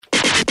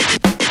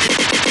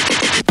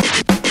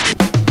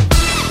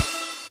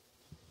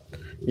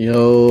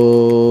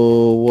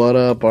Yo, what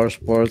up, our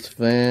sports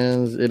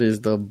fans? It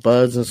is the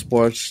Buds and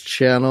Sports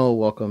channel.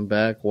 Welcome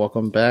back.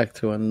 Welcome back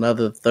to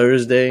another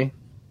Thursday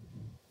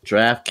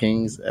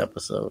DraftKings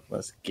episode.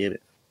 Let's get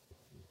it.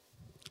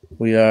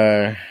 We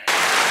are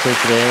here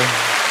today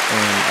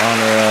in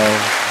honor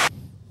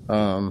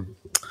of,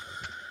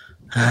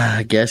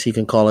 I guess you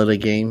can call it a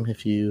game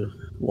if you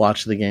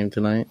watch the game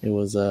tonight. It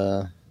was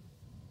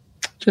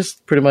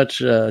just pretty much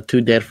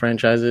two dead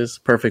franchises.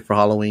 Perfect for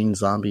Halloween.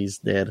 Zombies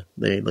dead.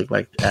 They look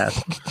like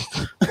ass.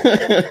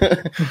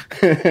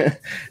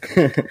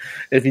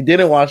 If you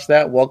didn't watch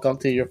that, welcome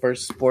to your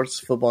first sports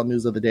football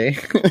news of the day.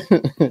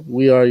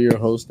 We are your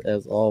host,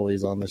 as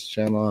always, on this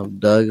channel. I'm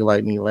Doug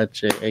Lightning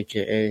Leche,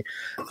 a.k.a.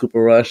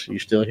 Cooper Rush. You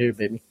still here,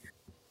 baby?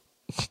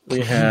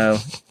 We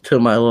have, to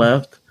my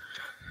left,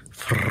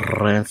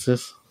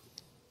 Francis.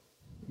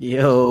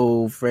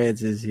 Yo,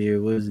 Francis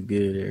here. What's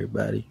good,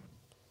 everybody?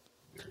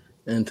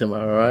 And to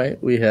my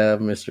right, we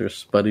have Mr.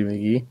 Spuddy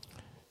McGee.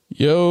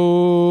 Yo,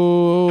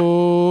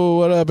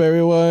 what up,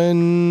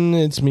 everyone?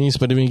 It's me,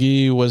 Spuddy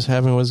McGee. What's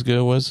happening? What's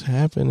good? What's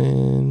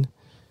happening?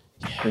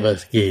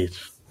 Let's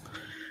gauge.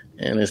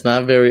 And it's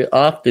not very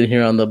often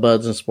here on the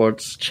Buds and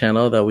Sports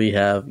channel that we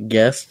have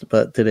guests,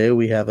 but today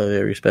we have a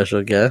very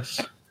special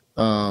guest.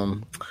 A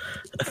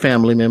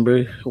family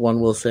member, one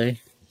will say.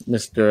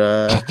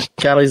 Mr.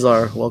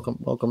 Calizar.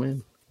 Welcome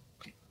in.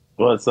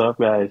 What's up,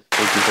 guys?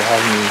 Thank you for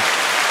having me.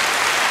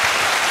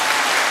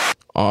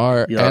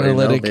 Our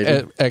analytic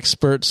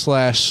expert /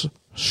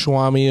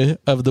 Swami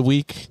of the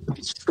week.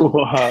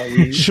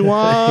 Swami.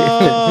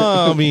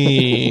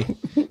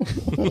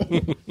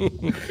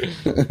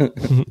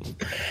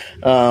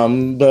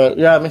 But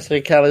yeah,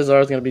 Mr.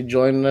 Calizar is going to be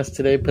joining us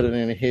today, putting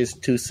in his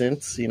 2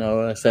 cents. You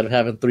know, instead of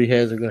having 3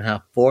 heads, we're going to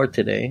have 4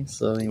 today.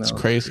 So, you know, it's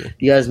crazy.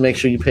 You guys make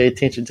sure you pay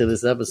attention to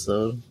this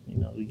episode. You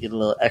know, we get a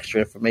little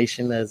extra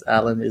information as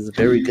Alan is a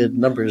very good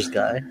numbers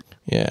guy.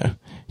 Yeah.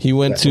 He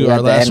went to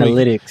our last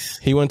analytics.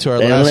 week. He went to our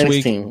last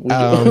week. Team.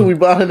 We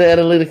brought in the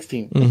analytics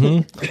team.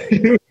 Mm-hmm.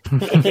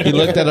 He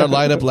looked at our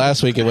lineup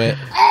last week and went,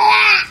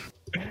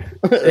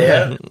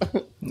 yeah.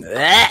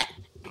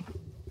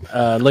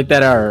 Looked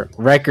at our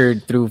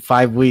record through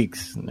 5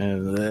 weeks.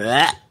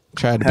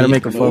 tried to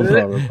make a phone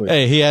call real quick.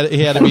 Hey, he had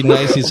to be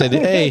nice. He said,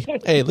 hey,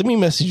 let me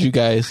message you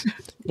guys.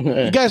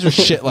 You guys were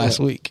shit last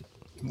week.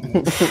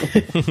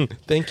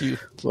 Thank you.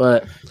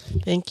 What?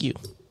 Thank you.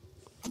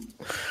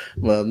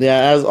 Well,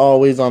 yeah, as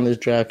always on this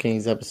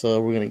DraftKings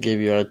episode, we're going to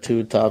give you our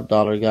 2 top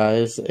dollar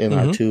guys and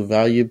our 2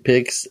 value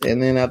picks. And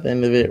then at the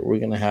end of it, we're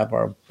going to have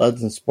our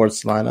Buds and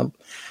Sports lineup.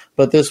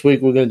 But this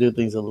week, we're going to do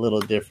things a little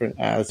different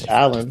as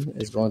Alan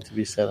is going to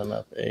be setting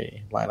up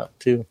a lineup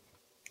too.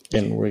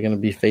 And we're going to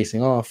be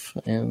facing off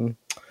and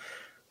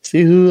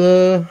see who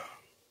has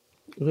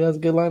a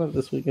good lineup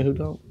this week and who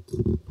don't.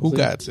 Who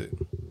got it?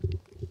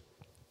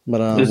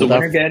 But, does the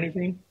winner get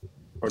anything?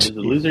 Or does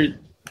the loser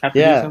have to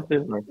do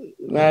something? Or?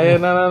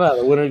 No.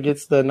 The winner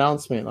gets the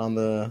announcement on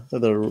the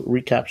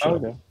recap show.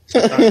 Okay.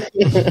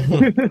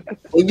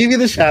 We'll give you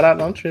the shout out,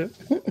 don't trip.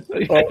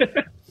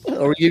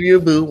 Or we'll give you a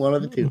boo, one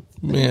of the 2.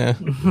 Yeah.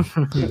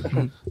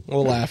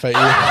 We'll laugh at you.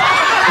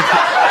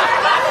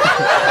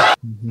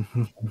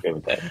 Okay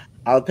with that.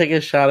 I'll take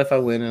a shot if I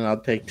win, and I'll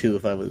take 2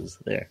 if I lose.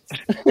 There.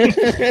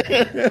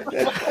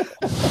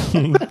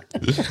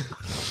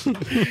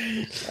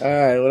 All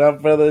right.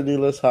 Without further ado,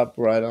 let's hop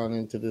right on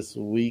into this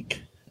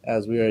week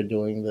as we are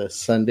doing the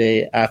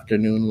Sunday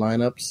afternoon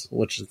lineups,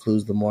 which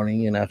includes the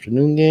morning and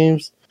afternoon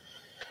games.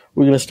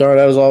 We're going to start,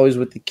 as always,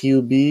 with the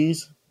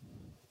QBs.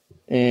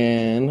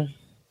 And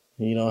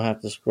you don't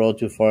have to scroll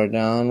too far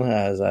down,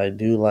 as I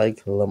do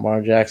like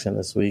Lamar Jackson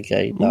this week at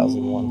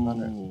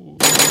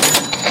 8,100.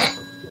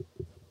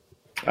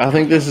 I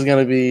think this is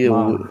going to be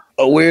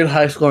a weird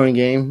high-scoring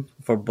game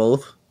for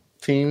both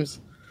teams.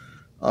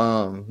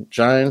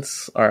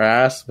 Giants are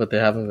ass, but they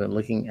haven't been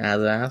looking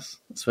as ass,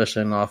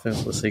 especially in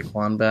offense with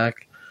Saquon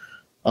back.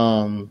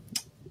 The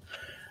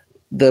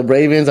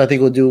Ravens, I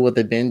think, will do what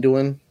they've been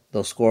doing.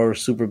 They'll score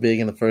super big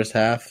in the first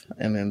half,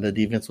 and then the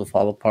defense will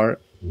fall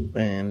apart.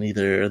 And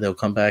either they'll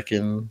come back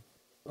and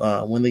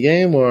win the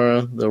game,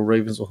 or the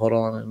Ravens will hold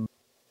on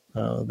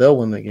and they'll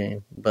win the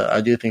game. But I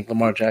do think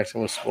Lamar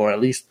Jackson will score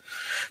at least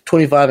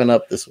 25 and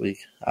up this week.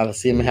 I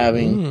see him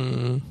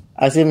having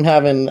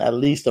at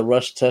least a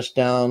rush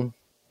touchdown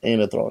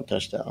and a throwing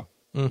touchdown.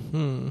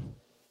 Mm-hmm.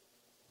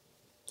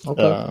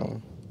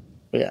 Okay.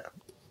 But yeah.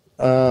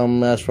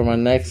 As for my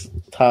next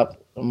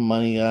top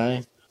money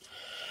guy,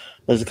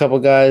 there's a couple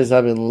guys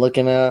I've been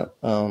looking at.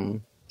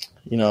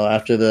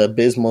 After the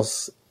abysmal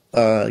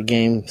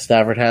game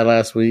Stafford had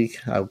last week,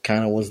 I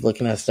kind of was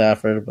looking at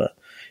Stafford, but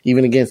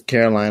even against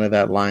Carolina,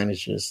 that line is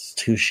just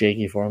too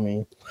shaky for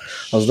me.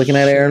 I was looking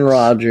at Aaron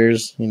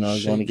Rodgers,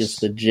 going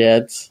against the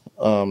Jets.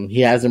 He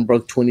hasn't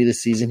broke 20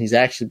 this season. He's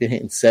actually been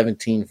hitting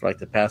 17 for like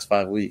the past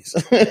 5 weeks.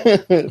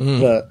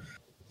 But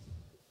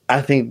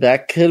I think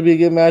that could be a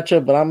good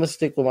matchup, but I'm going to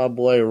stick with my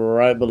boy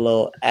right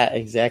below at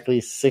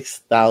exactly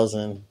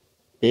 6,000.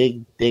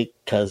 Big Dick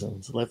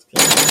Cousins. Let's go.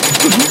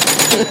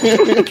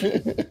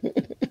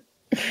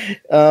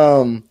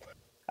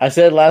 I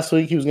said last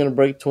week he was going to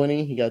break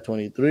 20. He got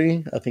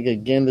 23. I think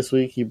again this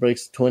week he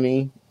breaks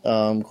 20.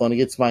 Going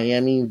against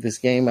Miami, this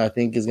game I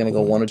think is going to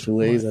go one or two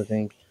ways. I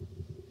think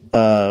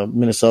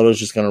Minnesota is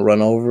just going to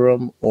run over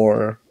them,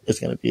 or it's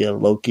going to be a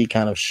low-key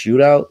kind of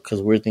shootout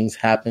because weird things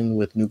happen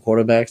with new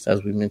quarterbacks,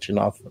 as we mentioned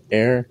off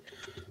air.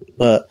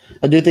 But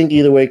I do think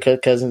either way,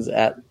 Kirk Cousins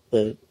at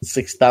the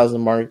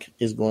 6,000 mark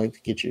is going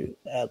to get you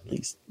at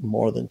least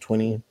more than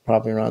 20,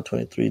 probably around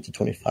 23 to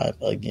 25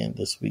 again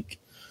this week.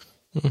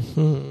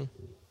 Mm-hmm.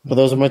 But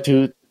those are my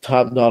two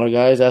top dollar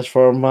guys. As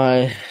for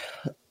my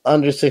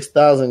under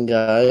 6,000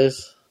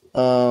 guys,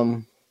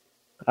 I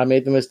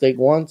made the mistake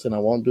once and I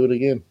won't do it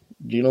again.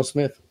 Geno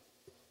Smith.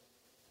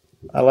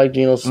 I like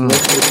Geno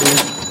Smith this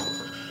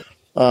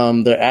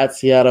week. They're at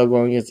Seattle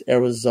going against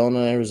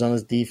Arizona.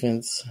 Arizona's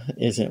defense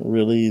isn't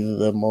really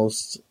the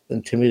most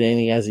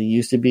intimidating as it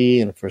used to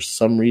be. And for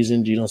some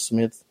reason, Geno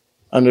Smith,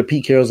 under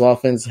Pete Carroll's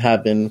offense,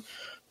 have been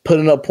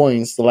putting up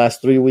points the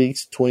last 3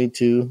 weeks,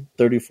 22,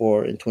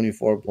 34, and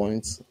 24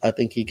 points. I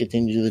think he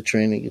continues the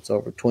trend and gets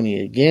over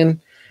 20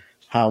 again.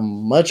 How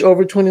much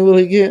over 20 will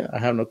he get? I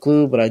have no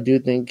clue, but I do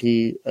think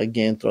he,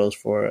 again, throws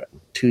for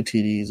 2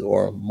 TDs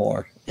or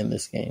more in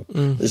this game.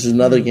 Mm-hmm. This is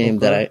another game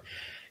that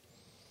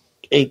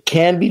it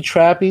can be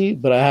trappy,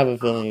 but I have a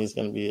feeling it's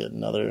going to be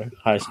another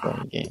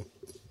high-scoring game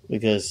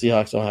because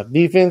Seahawks don't have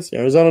defense.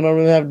 Arizona don't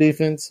really have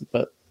defense,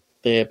 but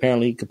they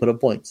apparently could put up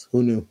points.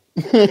 Who knew?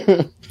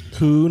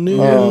 Who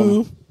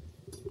knew?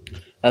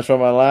 As for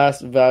my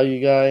last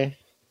value guy,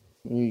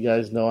 you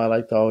guys know I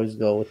like to always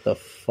go with the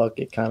fuck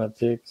it kind of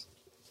picks.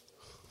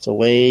 So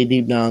way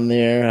deep down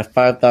there at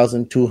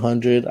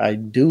 5,200, I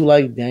do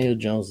like Daniel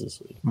Jones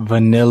this week.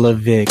 Vanilla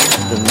Vic.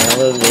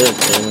 Vanilla Vic,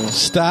 baby.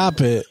 Stop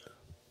it.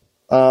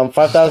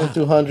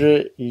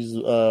 5,200. He's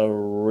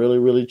really,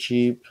 really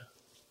cheap.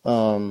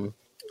 Like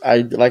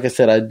I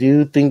said, I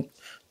do think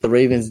the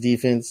Ravens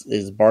defense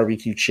is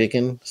barbecue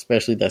chicken,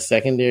 especially that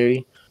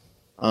secondary.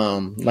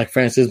 Like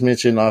Francis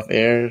mentioned off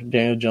air,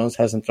 Daniel Jones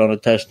hasn't thrown a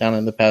touchdown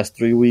in the past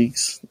 3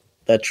 weeks.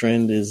 That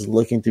trend is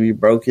looking to be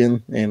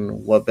broken,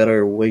 and what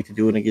better way to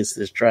do it against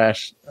this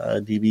trash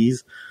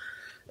DBs?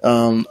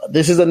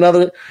 This is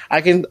another.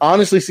 I can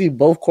honestly see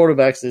both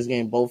quarterbacks this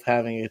game both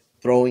having a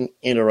throwing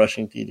and a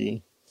rushing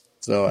TD.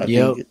 So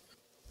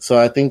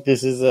I think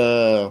this is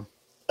a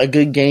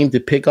good game to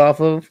pick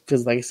off of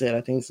because, like I said,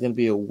 I think it's going to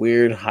be a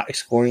weird,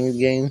 high-scoring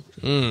game.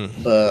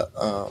 But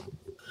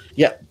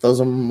yeah,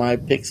 those are my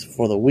picks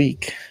for the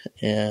week.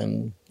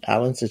 And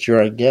Alan, since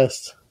you're our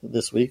guest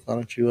this week, why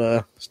don't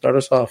you start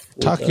us off?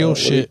 Talk your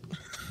shit.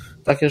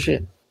 Talk your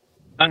shit.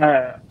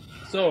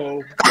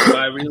 So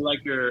I really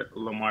like your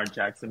Lamar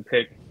Jackson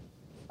pick.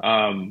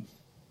 When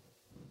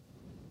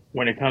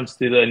it comes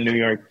to the New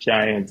York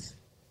Giants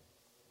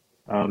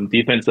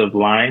defensive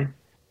line,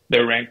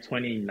 they're ranked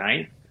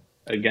 29th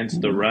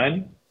against the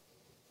run.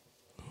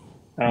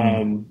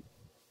 And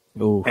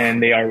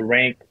they are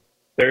ranked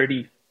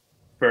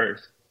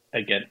 31st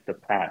against the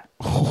pass.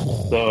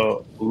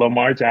 So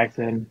Lamar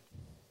Jackson,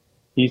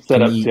 he's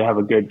set up to have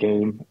a good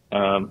game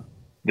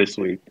this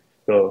week.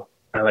 So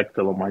I like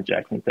the Lamar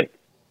Jackson pick.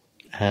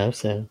 I have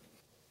so.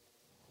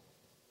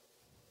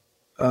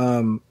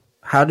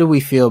 How do we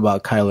feel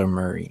about Kyler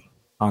Murray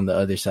on the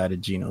other side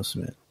of Geno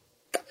Smith?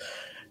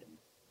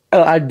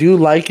 I do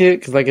like it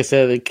because, like I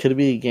said, it could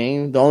be a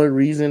game. The only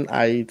reason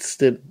I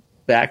stood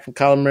back from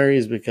Kyler Murray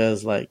is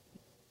because, like,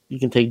 you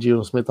can take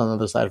Geno Smith on the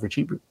other side for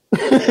cheaper.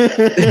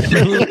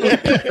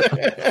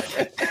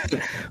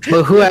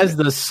 But who has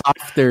the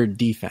softer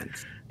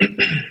defense?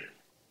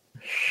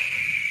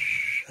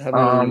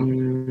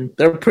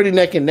 They're pretty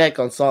neck and neck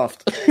on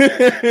soft.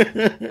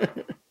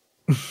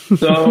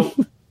 So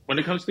when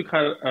it comes to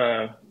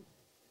Kyler,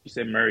 you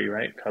said Murray,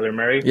 right? Kyler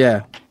Murray?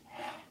 Yeah.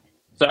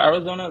 So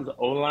Arizona's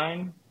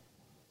O-line,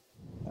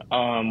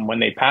 when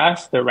they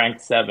pass, they're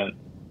ranked 7th.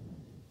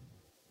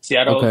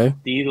 Seattle's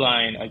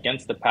D-line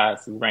against the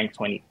pass is ranked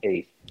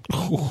 28th.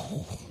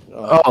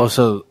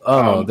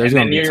 There's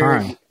going to be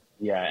time.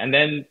 Yeah, and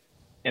then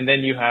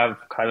you have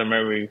Kyler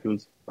Murray,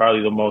 who's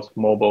probably the most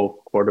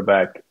mobile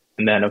quarterback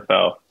in the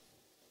NFL.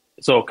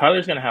 So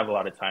Kyler's going to have a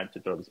lot of time to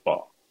throw this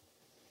ball.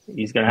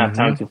 He's going to have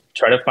time to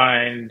try to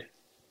find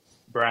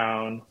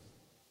Brown,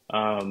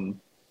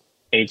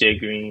 AJ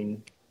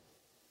Green.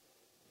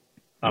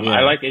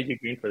 I like AJ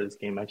Green for this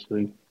game,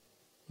 actually.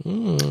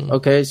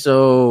 Okay,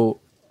 so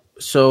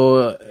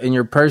in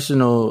your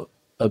personal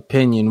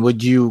opinion,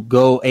 would you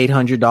go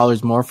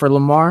 $800 more for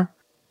Lamar,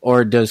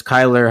 or does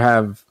Kyler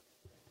have,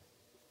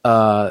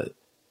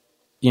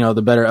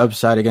 the better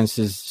upside against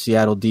his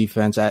Seattle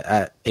defense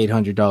at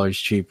 $800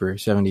 cheaper,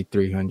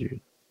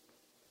 $7,300?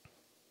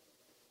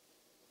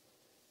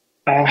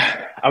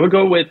 I would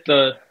go with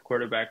the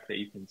quarterback that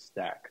you can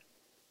stack.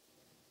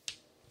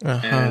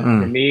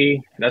 And for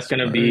me, that's going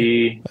to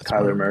be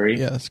Kyler Murray.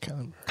 Yeah, that's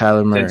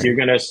Kyler Murray. Since you're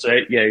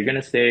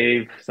gonna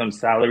save some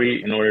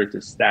salary in order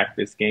to stack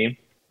this game,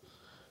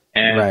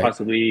 and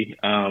possibly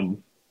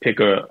pick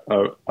a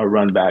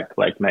run back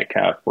like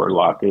Metcalf or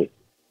Lockett.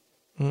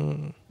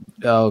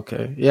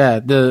 Okay, yeah.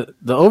 The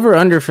over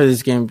under for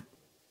this game,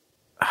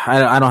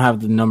 I don't have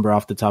the number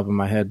off the top of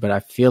my head, but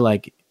I feel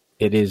like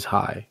it is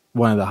high,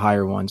 one of the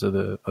higher ones of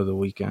the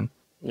weekend.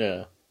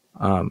 Yeah.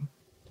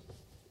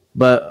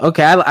 But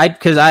okay,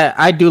 because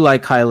I do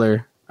like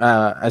Kyler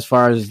as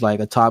far as like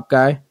a top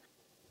guy.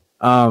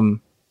 Value,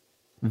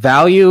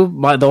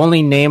 the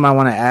only name I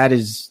want to add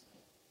is,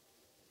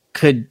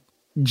 could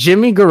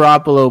Jimmy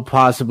Garoppolo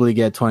possibly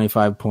get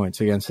 25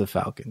 points against the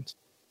Falcons?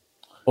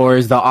 Or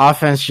is the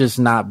offense just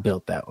not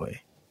built that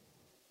way?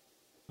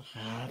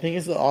 I think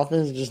it's the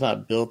offense is just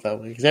not built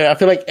that way. Because I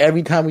feel like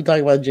every time we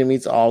talk about Jimmy,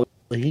 it's all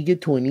he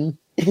get 20.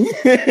 Has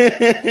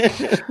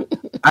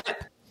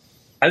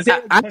he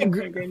had I a 20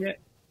 agree. point game yet?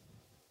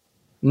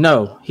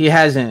 No, he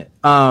hasn't.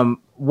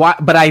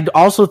 But I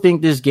also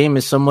think this game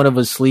is somewhat of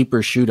a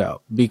sleeper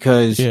shootout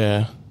because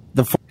Yeah.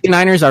 the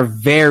 49ers are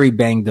very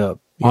banged up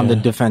on the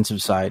Yeah.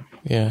 defensive side.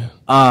 Yeah.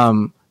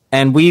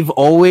 And we've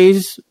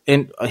always,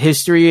 in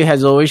history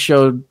has always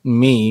showed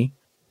me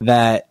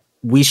that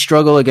we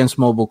struggle against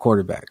mobile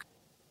quarterback.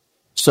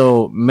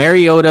 So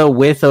Mariota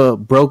with a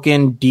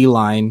broken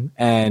D-line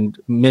and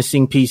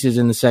missing pieces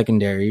in the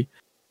secondary,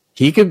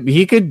 he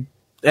could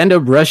end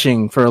up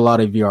rushing for a lot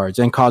of yards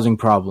and causing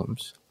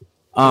problems.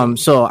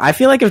 So I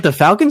feel like if the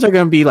Falcons are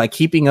going to be like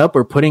keeping up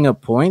or putting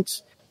up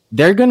points,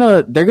 they're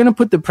gonna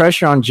put the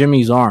pressure on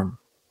Jimmy's arm.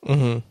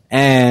 Mm-hmm.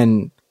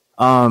 And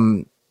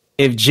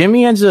if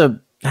Jimmy ends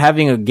up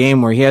having a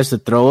game where he has to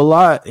throw a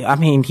lot, I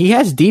mean, he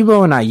has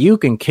Debo and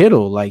Ayuk and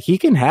Kittle. Like, he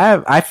can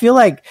have. I feel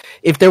like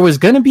if there was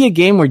going to be a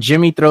game where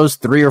Jimmy throws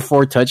 3 or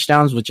 4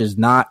 touchdowns, which is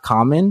not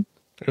common,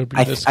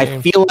 I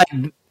feel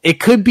like it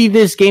could be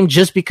this game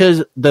just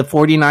because the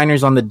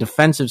 49ers on the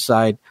defensive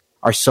side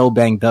are so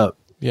banged up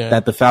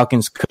that the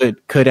Falcons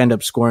could end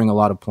up scoring a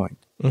lot of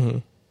points. Mm-hmm.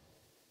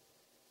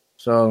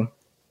 So,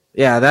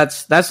 yeah,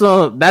 that's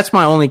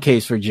my only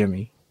case for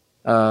Jimmy.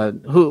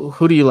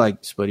 Who do you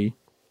like, Spuddy?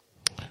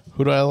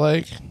 Who do I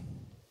like?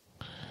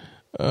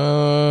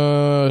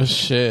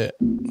 Shit.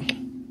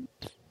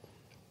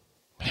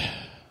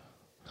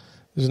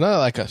 There's not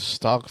like a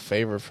stock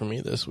favorite for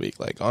me this week.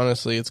 Like,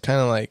 honestly, it's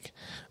kind of like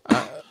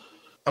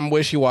I'm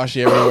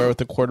wishy-washy everywhere with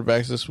the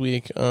quarterbacks this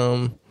week.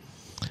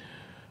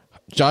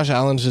 Josh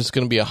Allen's just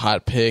going to be a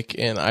hot pick,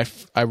 and I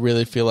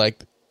really feel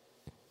like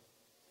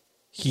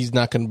he's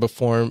not going to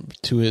perform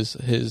to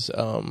his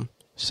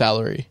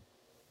salary.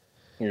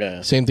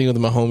 Yeah. Same thing with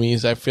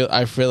Mahomes. I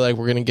feel like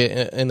we're going to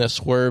get in a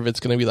swerve. It's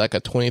going to be like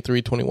a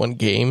 23-21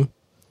 game.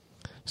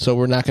 So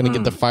we're not going to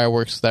get the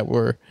fireworks that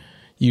we're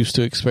used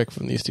to expect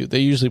from these two. They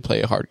usually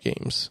play hard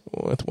games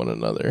with one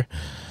another.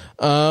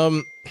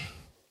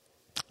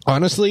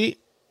 Honestly,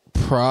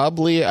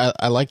 probably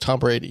I like Tom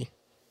Brady.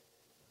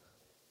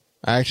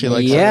 I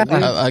actually like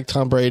I like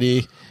Tom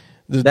Brady.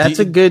 That's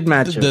a good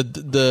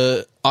matchup.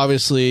 The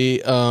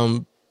obviously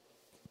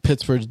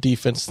Pittsburgh's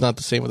defense is not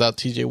the same without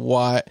TJ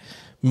Watt.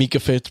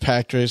 Mika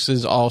Fitzpatrick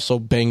is also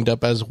banged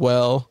up as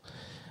well.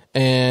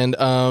 And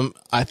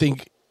I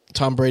think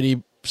Tom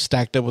Brady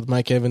stacked up with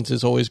Mike Evans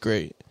is always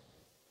great.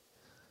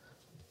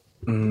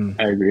 I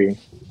agree.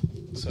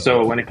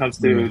 So when it comes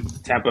to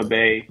Tampa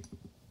Bay,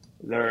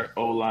 their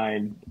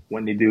O-line,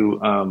 when they do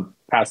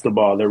pass the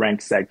ball, they're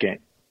ranked second.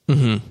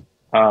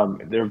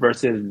 Mm-hmm. They're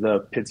versus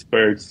the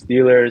Pittsburgh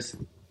Steelers.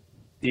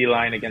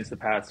 D-line against the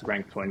pass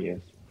ranked 20th.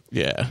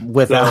 Yeah,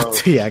 without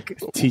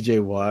TJ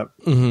Watt.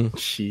 Mm-hmm.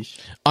 Sheesh.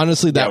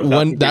 Honestly, that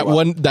one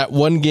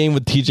game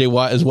with TJ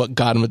Watt is what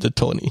got him into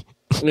 20.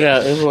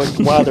 Yeah, it was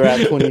like while they're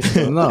at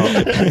 20. No,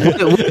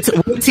 with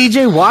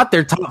TJ Watt,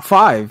 they're top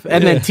 5,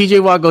 and then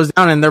TJ Watt goes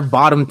down and they're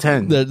bottom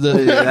 10. They're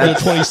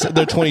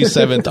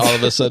 27th all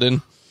of a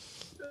sudden.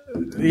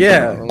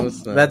 Yeah,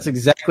 that's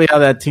exactly how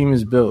that team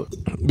is built.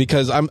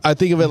 Because I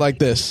think of it like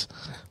this: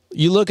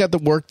 you look at the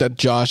work that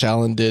Josh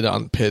Allen did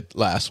on Pitt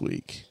last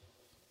week.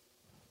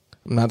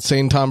 I'm not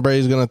saying Tom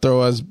Brady's going to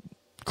throw as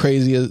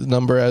crazy a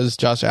number as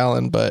Josh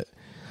Allen, but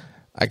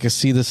I can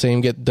see the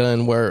same get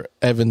done where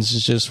Evans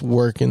is just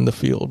working the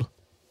field.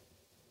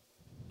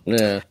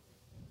 Yeah.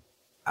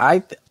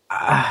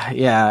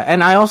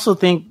 And I also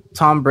think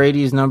Tom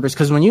Brady's numbers,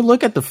 because when you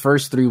look at the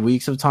first 3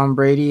 weeks of Tom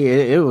Brady,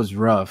 it was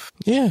rough.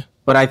 Yeah.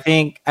 But I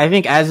think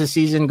as the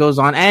season goes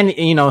on, and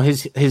you know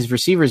his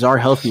receivers are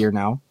healthier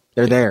now,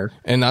 they're there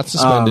and not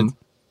suspended.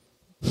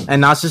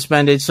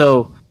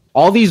 So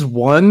all these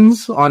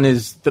ones on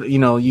his,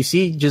 you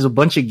see just a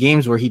bunch of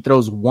games where he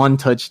throws 1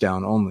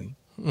 touchdown only.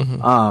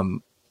 Mm-hmm.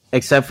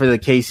 Except for the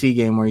KC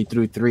game where he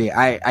threw 3.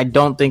 I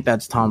don't think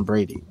that's Tom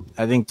Brady.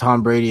 I think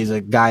Tom Brady is a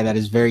guy that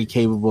is very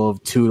capable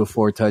of 2 to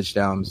 4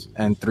 touchdowns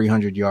and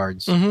 300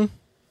 yards.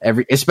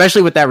 Mm-hmm.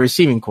 Especially with that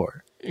receiving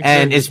core. Exactly.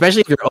 And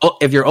especially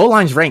if your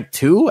O-line's ranked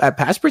 2 at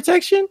pass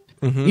protection,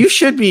 mm-hmm. you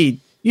should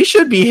be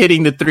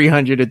hitting the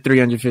 300 to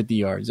 350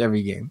 yards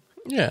every game.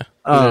 Yeah.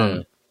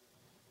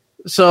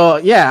 So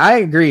yeah, I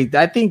agree.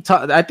 I think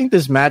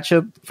this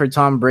matchup for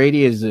Tom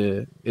Brady is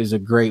a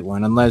great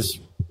one, unless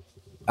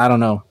I don't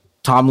know,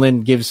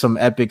 Tomlin gives some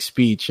epic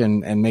speech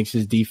and makes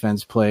his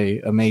defense play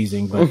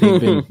amazing, but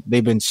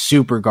they've been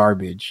super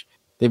garbage.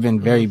 They've been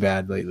very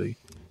bad lately.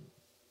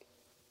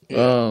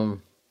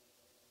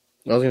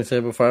 I was gonna say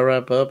before I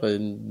wrap up, a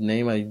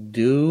name I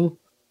do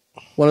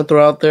want to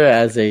throw out there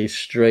as a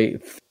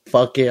straight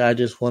fuck it. I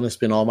just want to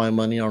spend all my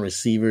money on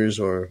receivers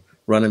or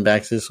running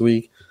backs this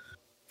week.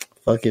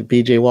 Fuck it,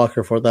 PJ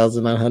Walker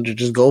 4,900.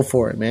 Just go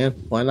for it, man.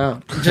 Why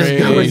not? Just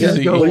go.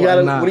 What do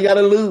you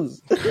gotta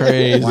lose?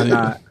 Crazy. Why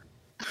not?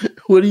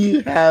 What do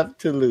you have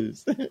to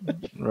lose?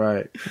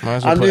 Right.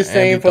 I'm just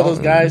saying for those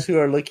guys who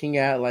are looking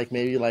at like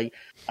maybe like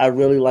I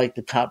really like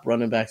the top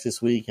running backs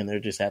this week and they're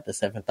just at the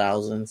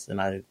 7,000s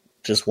and I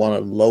just want a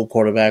low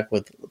quarterback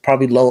with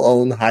probably low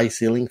owned, high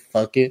ceiling.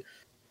 Fuck it,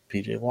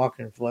 PJ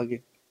Walker. Fuck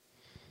it.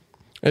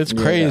 It's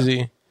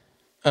crazy.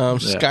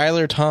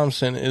 Skylar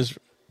Thompson is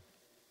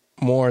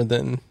more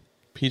than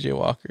PJ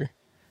Walker.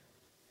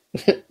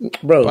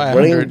 Bro,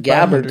 Blaine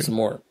Gabbert's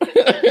more.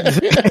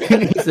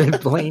 He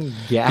said Blaine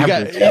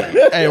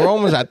Gabbert. Hey, we're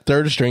almost at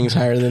third strings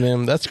higher than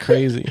him. That's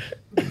crazy.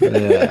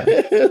 Yeah.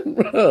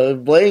 Bro,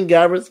 if Blaine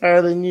Gabbert's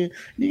higher than you,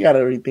 you gotta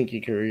rethink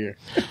your career.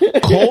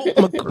 Colt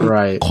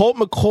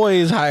McCoy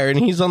is higher, and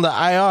he's on the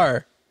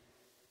IR.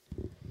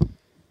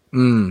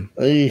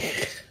 Alrighty,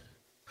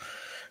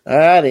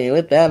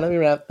 with that, let me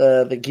wrap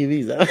the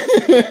QBs up.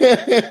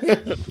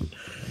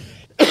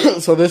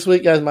 So this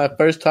week, as my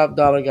first top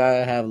dollar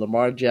guy, I have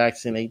Lamar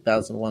Jackson,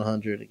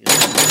 8,100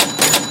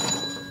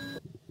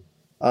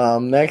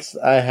 again. Next,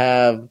 I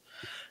have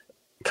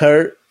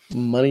Kirk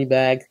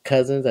Moneybag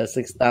Cousins at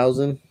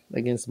 6,000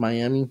 against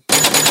Miami.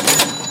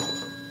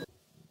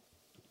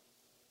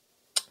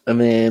 And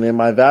then in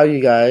my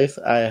value guys,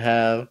 I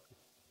have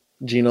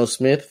Geno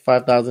Smith,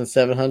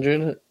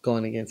 5,700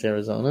 going against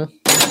Arizona.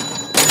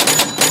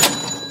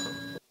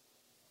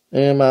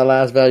 And my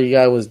last value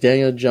guy was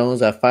Daniel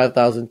Jones at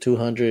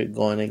 5,200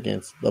 going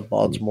against the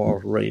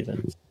Baltimore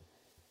Ravens.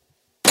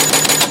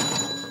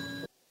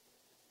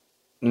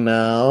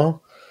 Now,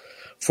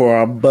 for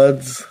our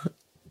Buds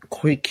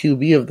quick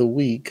QB of the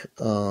week,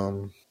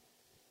 what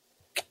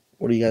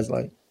do you guys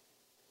like?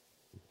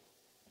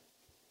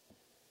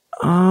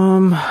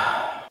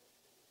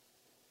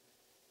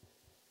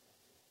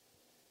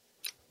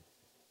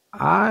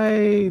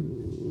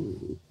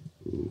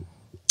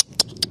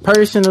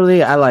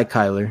 Personally, I like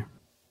Kyler.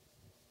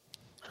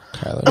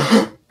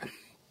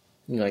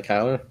 You like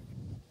Kyler?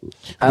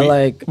 I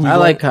like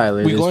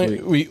Kyler this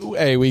week.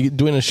 We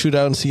doing a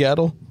shootout in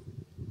Seattle?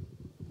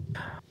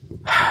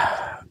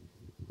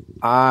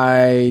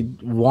 I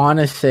want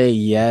to say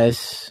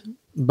yes,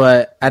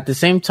 but at the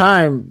same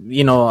time,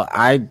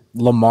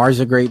 Lamar's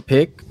a great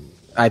pick.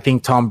 I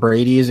think Tom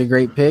Brady is a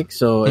great pick.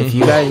 So if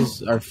you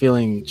guys are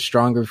feeling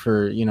stronger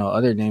for,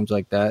 other names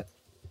like that,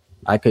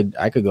 I could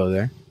go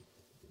there.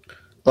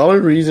 The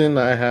only reason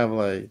I have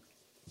the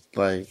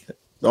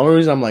only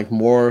reason I'm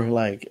more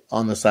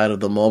on the side of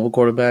the mobile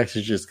quarterbacks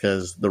is just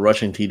because the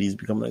rushing TDs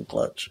becoming a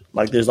clutch.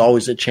 There's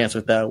always a chance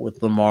with that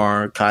with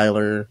Lamar,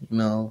 Kyler,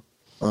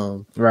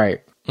 Right.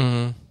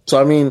 Mm-hmm.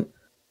 So I mean,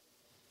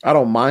 I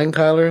don't mind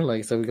Kyler. Like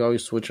I said, we can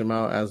always switch him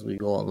out as we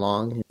go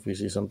along if we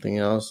see something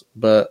else.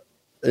 But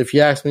if you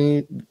ask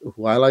me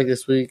who I like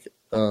this week,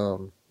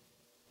 I'll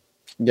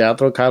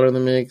throw Kyler in the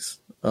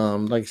mix.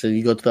 Like I said,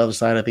 you go to the other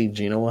side. I think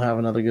Geno will have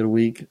another good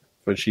week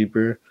for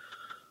cheaper.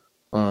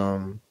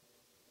 I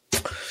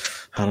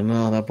don't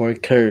know, that boy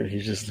Kurt.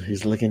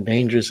 He's looking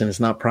dangerous, and it's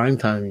not prime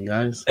time, you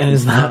guys. And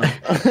it's not.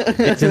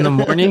 It's in the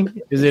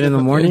morning. Is it in the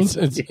morning?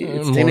 It's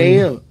 10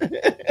 a.m.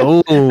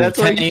 Oh, that's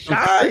when he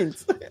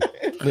shines.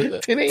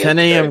 10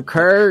 a.m.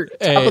 Kurt.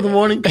 Top of the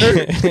morning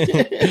Kurt.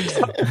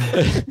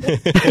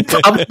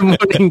 Top of the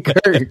morning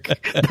Kirk.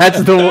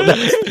 That's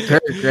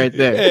Kirk right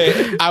there.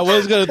 Hey, I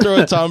was gonna throw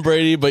a Tom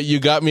Brady, but you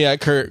got me at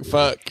Kirk.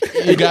 Fuck,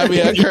 you got me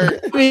at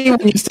Kirk. I mean,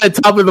 when you said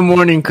top of the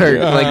morning Kirk,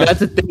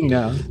 that's a thing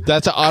now.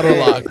 That's an auto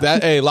lock.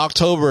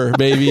 Locktober,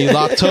 baby.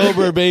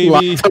 Locktober, baby.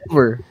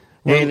 Locktober.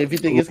 And if you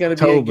think it's gonna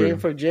be a game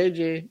for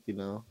JJ,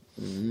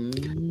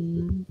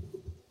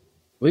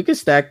 we could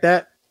stack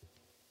that.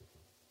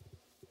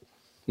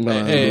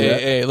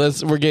 Hey,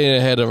 we're getting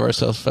ahead of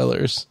ourselves,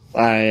 fellas.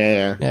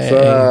 Yeah.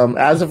 So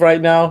as of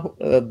right now,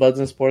 Buds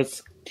and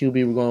Sports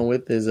QB we're going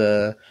with is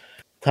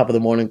top of the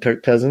morning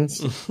Kirk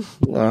Cousins.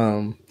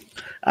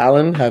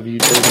 Alan, have you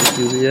chosen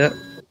QB yet?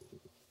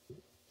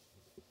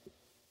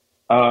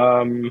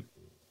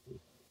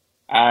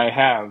 I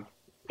have,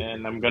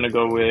 and I'm gonna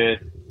go with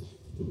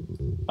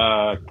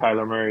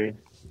Kyler Murray.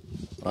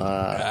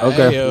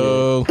 Okay.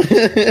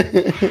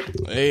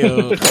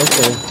 Ayo.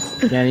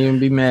 Okay. Can't even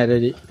be mad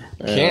at it.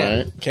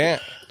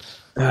 Can't.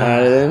 All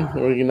right, then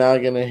we're now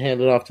gonna hand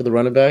it off to the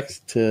running backs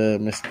to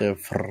Mr.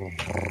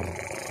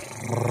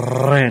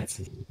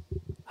 Francis.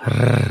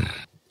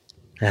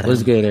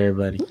 What's good,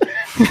 everybody?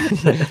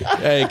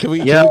 Hey, can we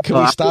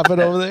stop it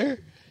over there?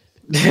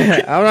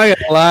 I'm not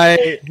gonna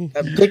lie.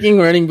 Picking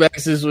running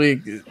backs this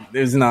week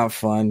is not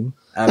fun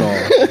at all.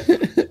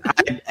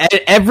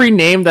 Every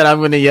name that I'm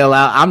going to yell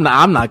out,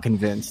 I'm not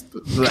convinced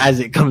as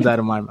it comes out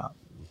of my mouth.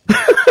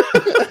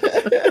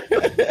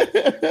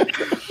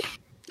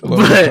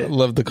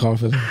 Love the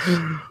confidence.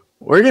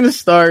 We're gonna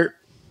start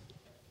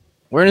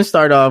We're gonna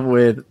start off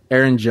with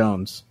Aaron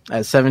Jones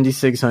at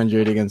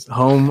 7,600 against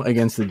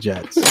the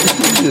Jets.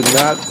 You do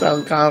not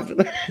sound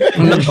confident.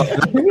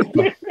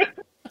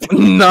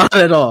 Not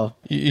at all.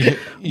 You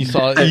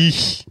saw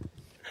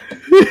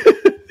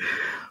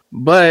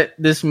But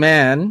this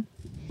man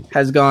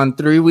has gone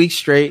 3 weeks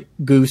straight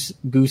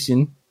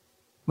goosing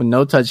with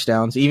no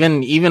touchdowns.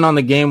 Even on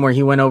the game where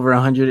he went over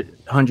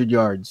 100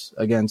 yards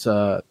against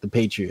the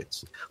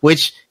Patriots,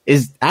 which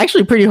is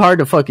actually pretty hard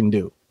to fucking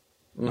do.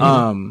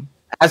 Mm-hmm.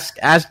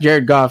 Ask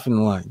Jared Goff in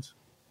the lines.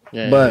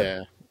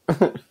 Yeah.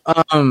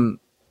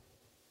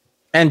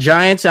 And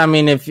Giants, I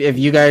mean, if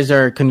you guys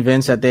are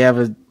convinced that they have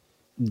a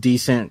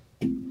decent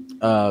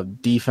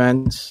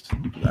defense,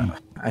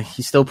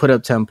 he still put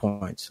up 10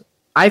 points.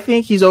 I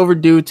think he's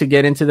overdue to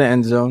get into the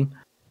end zone.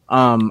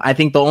 I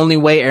think the only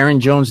way Aaron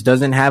Jones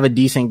doesn't have a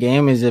decent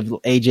game is if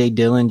A.J.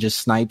 Dillon just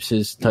snipes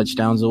his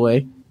touchdowns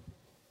away.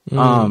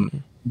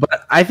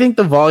 But I think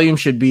the volume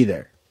should be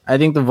there.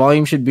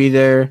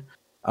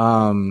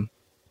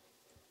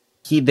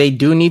 They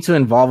do need to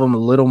involve him a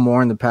little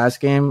more in the pass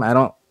game. I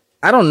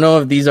don't know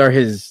if these are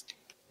his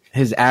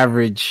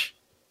average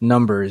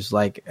numbers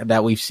like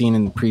that we've seen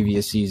in the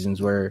previous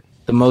seasons, where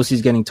the most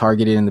he's getting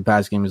targeted in the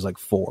pass game is like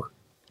 4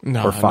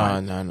 or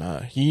 5. No.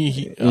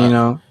 He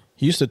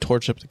used to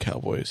torch up the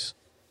Cowboys.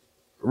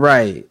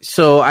 Right.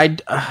 So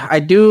I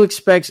do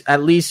expect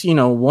at least,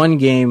 one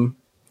game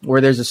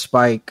where there's a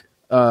spike.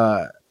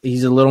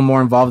 He's a little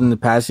more involved in the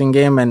passing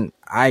game, and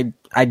I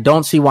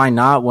don't see why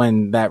not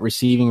when that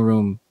receiving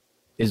room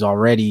is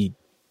already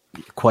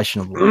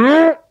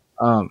questionable.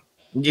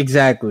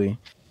 Exactly.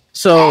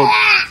 So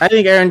I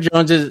think Aaron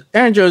Jones is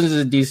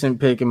a decent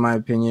pick in my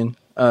opinion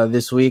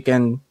this week,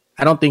 and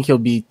I don't think he'll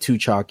be too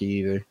chalky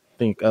either. I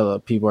think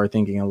people are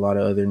thinking a lot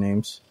of other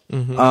names.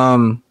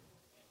 Mm-hmm.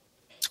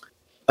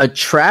 A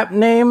trap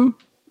name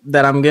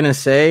that I'm gonna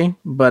say,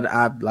 but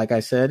like I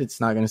said, it's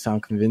not gonna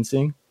sound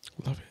convincing.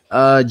 Love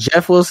it.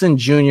 Jeff Wilson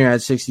Jr.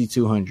 at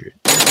 6,200.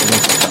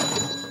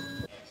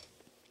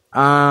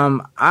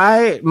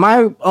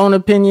 My own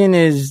opinion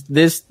is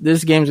this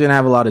game's gonna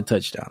have a lot of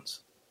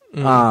touchdowns.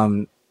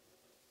 Mm-hmm.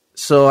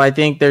 So I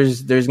think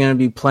there's gonna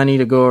be plenty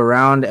to go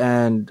around,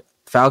 and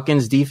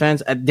Falcons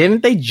defense.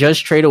 Didn't they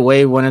just trade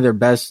away one of their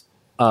best?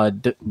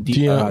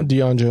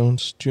 Deion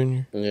Jones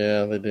Jr.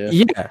 Yeah, they did.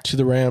 Yeah, to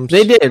the Rams.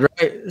 They did,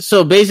 right?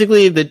 So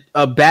basically,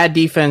 a bad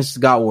defense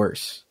got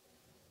worse.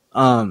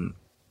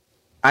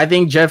 I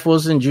think Jeff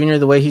Wilson Jr.,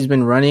 the way he's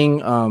been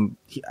running,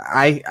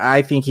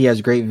 I think he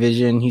has great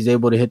vision. He's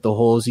able to hit the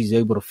holes. He's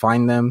able to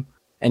find them,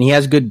 and he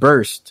has good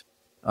burst.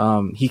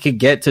 He could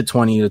get to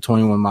 20 to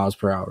 21 miles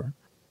per hour.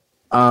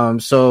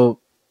 So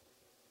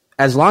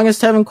as long as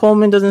Tevin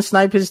Coleman doesn't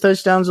snipe his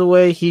touchdowns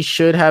away, he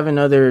should have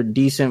another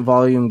decent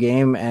volume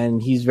game,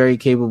 and he's very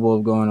capable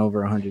of going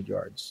over 100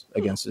 yards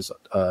against this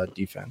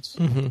defense.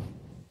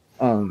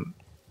 Mm-hmm.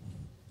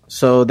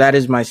 So that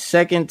is my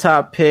second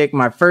top pick.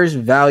 My first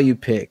value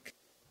pick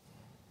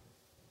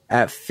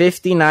at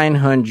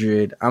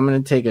 5,900. I'm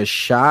going to take a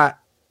shot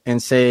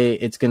and say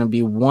it's going to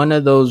be one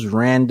of those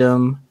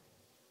random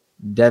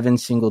Devin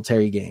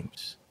Singletary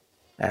games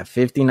at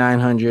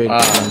 5,900.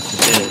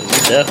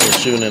 He's definitely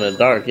shooting in the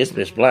dark. It's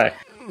pitch black.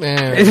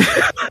 Man. He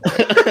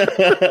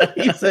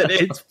said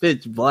it's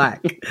pitch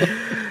black.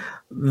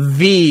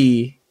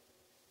 The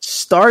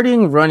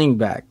starting running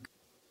back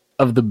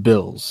of the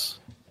Bills,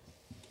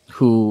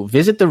 who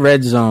visit the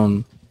red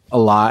zone a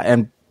lot,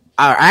 and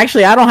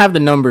actually I don't have the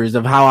numbers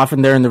of how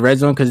often they're in the red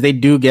zone because they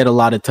do get a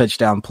lot of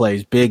touchdown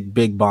plays,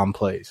 big bomb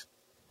plays.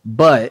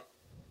 But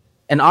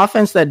an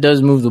offense that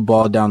does move the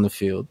ball down the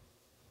field,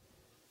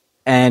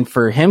 and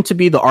for him to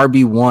be the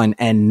RB1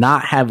 and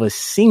not have a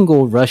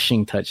single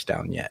rushing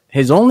touchdown yet.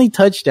 His only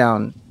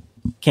touchdown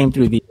came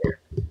through the air.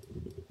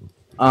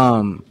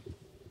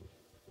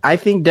 I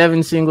think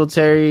Devin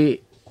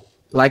Singletary,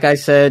 like I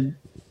said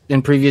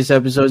in previous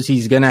episodes,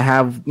 he's going to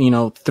have,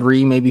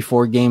 3, maybe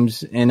 4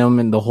 games in him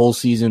in the whole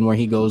season where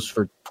he goes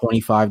for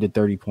 25 to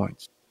 30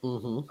 points.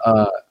 Mm-hmm.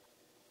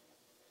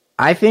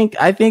 I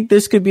think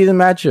this could be the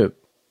matchup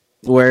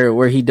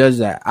where he does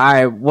that.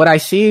 What I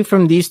see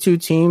from these two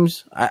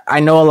teams, I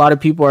know a lot of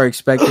people are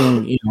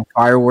expecting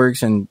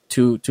fireworks and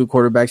two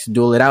quarterbacks to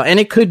duel it out, and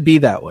it could be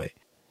that way.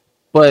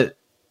 But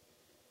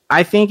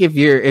I think if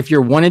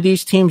you're one of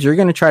these teams, you're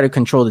going to try to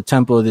control the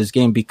tempo of this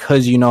game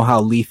because you know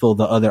how lethal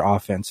the other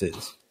offense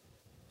is.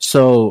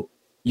 So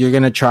you're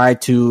going to try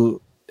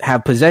to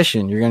have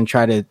possession. You're going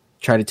to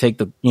try to take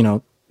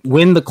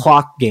win the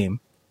clock game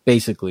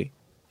basically.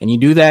 And you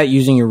do that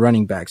using your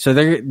running back. So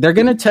they're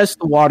going to test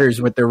the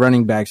waters with their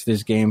running backs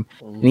this game.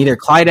 And either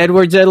Clyde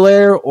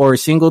Edwards-Helaire or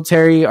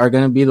Singletary are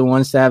going to be the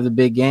ones to have the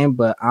big game,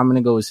 but I'm going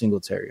to go with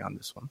Singletary on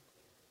this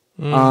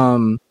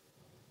one.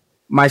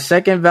 My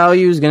second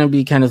value is going to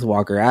be Kenneth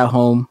Walker at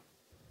home,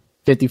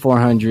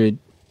 5,400,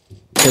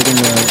 taking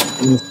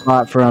the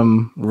spot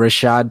from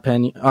Rashad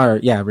Penny.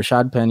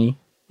 Rashad Penny.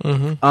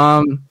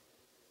 Mm-hmm.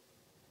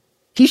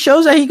 He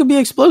shows that he could be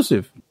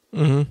explosive.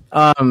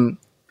 Mm-hmm.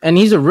 And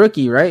he's a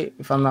rookie, right?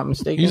 If I'm not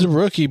mistaken. He's a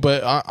rookie,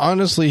 but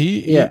honestly,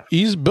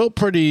 he's built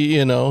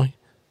pretty,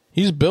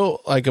 He's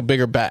built like a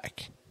bigger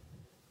back.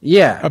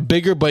 Yeah, a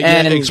bigger but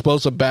yet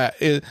explosive back.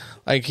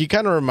 Like he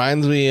kind of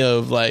reminds me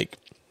of like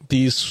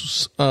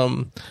these.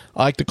 I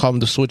like to call them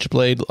the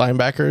switchblade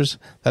linebackers.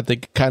 That they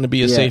kind of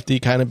be a safety,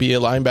 kind of be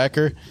a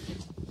linebacker.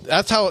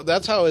 That's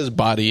how his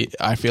body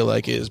I feel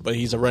like is. But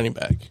he's a running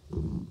back.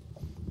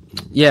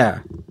 Yeah.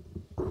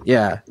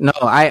 No,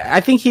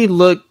 I think he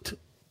looked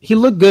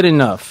good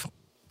enough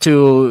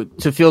to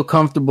feel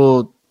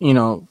comfortable. You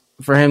know,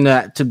 for him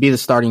to be the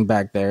starting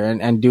back there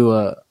and do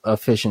a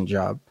efficient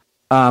job.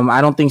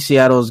 I don't think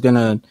Seattle is going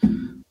to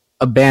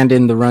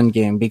abandon the run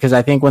game because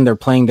I think when they're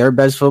playing their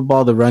best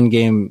football, the run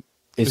game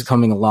is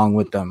coming along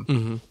with them.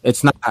 Mm-hmm.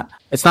 It's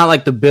not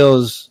like the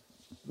Bills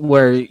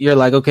where you're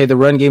like, okay, the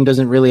run game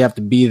doesn't really have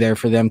to be there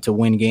for them to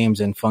win games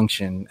and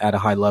function at a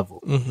high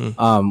level.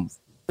 Mm-hmm.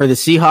 For the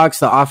Seahawks,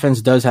 the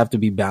offense does have to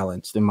be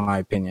balanced, in my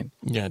opinion.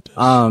 Yeah, it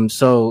does.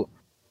 So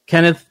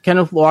Kenneth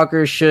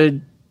Walker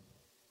should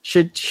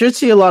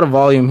see a lot of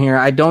volume here.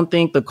 I don't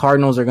think the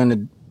Cardinals are going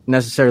to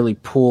necessarily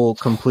pull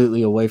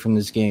completely away from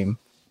this game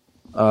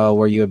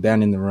where you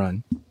abandon the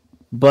run.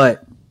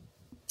 But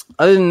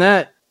other than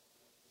that,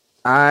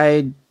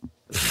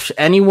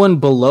 anyone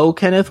below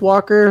Kenneth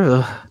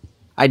Walker,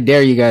 I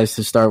dare you guys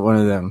to start one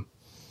of them.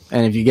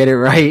 And if you get it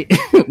right,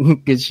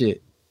 good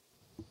shit.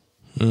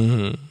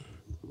 Mm-hmm.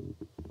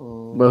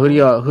 But who do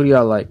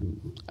y'all like?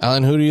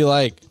 Alan, who do you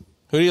like?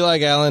 Who do you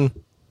like, Alan?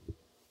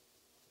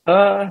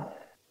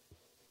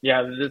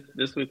 Yeah,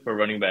 this week for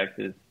running backs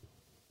is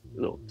a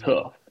little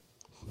tough.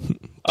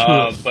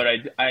 But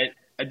I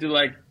do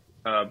like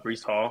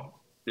Breece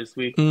Hall this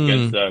week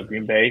against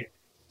Green Bay.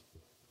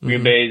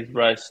 Green Bay's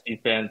rush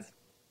defense,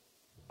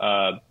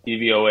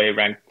 DVOA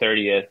ranked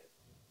 30th.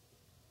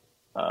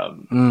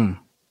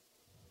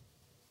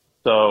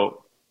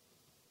 So,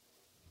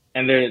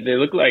 and they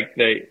look like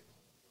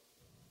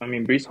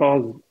Breece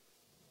Hall's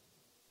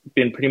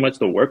been pretty much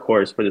the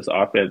workhorse for this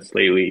offense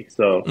lately.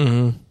 So,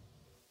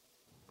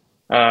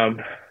 other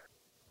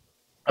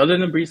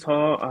than Breece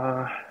Hall,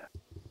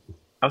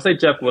 I'll say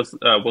Jeff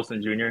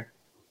Wilson Jr.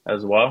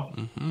 as well.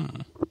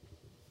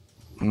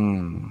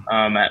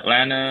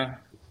 Atlanta,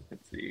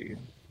 let's see,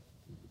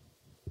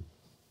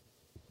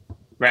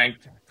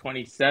 ranked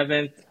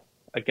 27th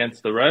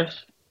against the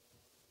rush.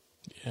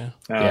 Yeah,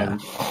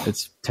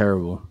 it's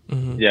terrible.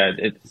 Yeah,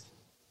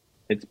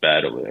 it's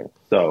bad over there.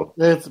 So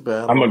it's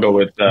bad. I'm gonna go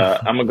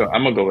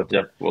with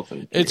Jeff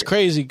Wilson. It's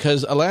crazy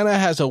because Atlanta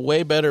has a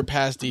way better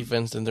pass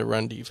defense than their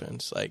run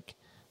defense. Like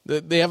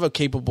they have a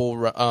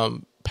capable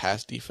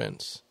pass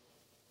defense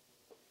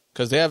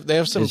because they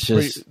have some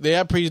they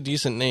have pretty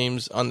decent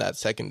names on that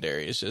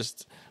secondary. It's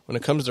just when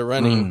it comes to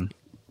running,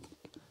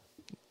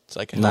 it's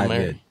like a Hail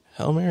Mary.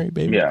 Hail Mary,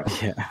 baby.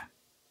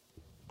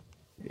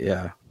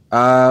 Yeah.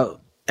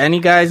 Any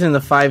guys in the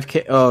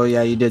 5K? Oh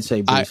yeah, you did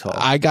say Breece Hall.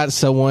 I got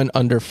someone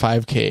under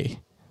 5K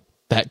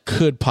that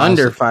could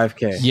possibly under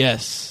 5K.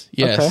 Yes,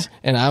 okay.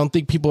 And I don't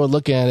think people are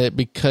looking at it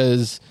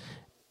because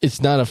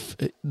it's not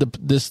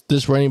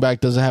this running back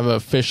doesn't have an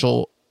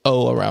official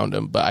O around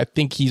him, but I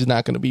think he's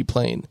not going to be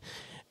playing.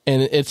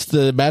 And it's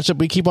the matchup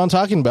we keep on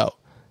talking about,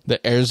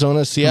 the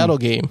Arizona-Seattle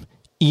game.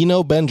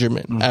 Eno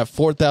Benjamin at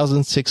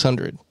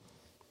 4,600.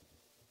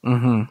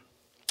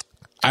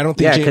 I don't think.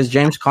 Yeah, because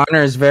James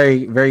Conner is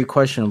very, very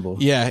questionable.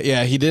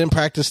 Yeah, he didn't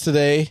practice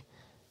today.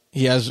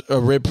 He has a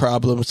rib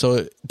problem,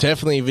 so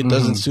definitely if it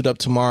doesn't suit up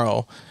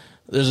tomorrow,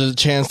 there's a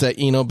chance that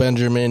Eno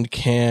Benjamin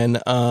can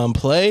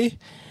play.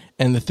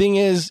 And the thing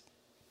is,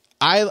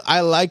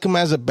 I like him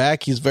as a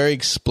back. He's very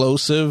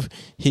explosive.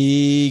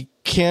 He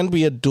can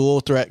be a dual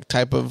threat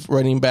type of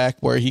running back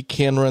where he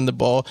can run the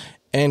ball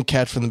and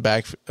catch from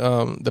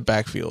the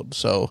backfield.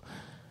 So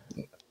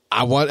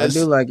I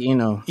do like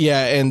Eno.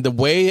 Yeah, and the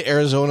way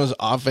Arizona's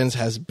offense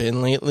has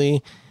been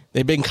lately,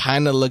 they've been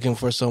kind of looking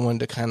for someone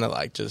to kind of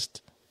like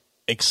just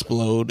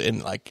explode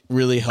and like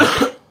really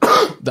help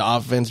the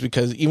offense,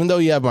 because even though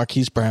you have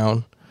Marquise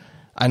Brown,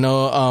 I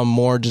know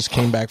Moore just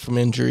came back from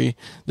injury,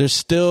 there's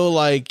still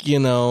like,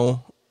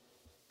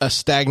 a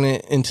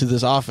stagnant into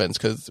this offense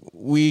because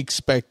we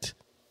expect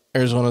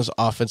Arizona's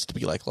offense to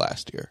be like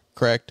last year,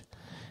 correct?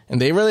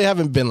 And they really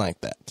haven't been like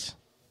that.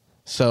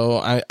 So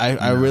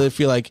I really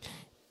feel like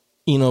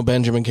Eno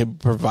Benjamin can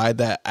provide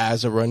that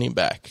as a running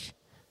back.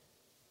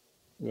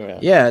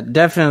 Yeah,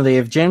 definitely.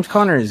 If James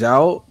Conner is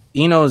out,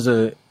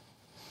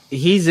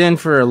 he's in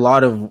for a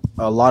lot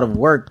of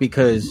work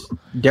because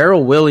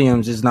Darrell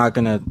Williams is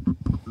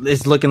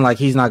looking like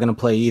he's not gonna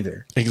play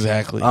either.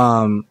 Exactly.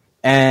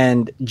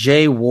 And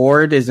Jay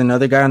Ward is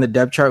another guy on the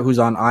depth chart who's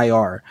on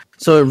IR.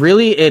 So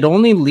it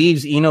only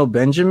leaves Eno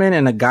Benjamin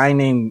and a guy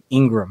named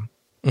Ingram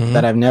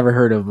that I've never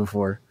heard of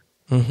before.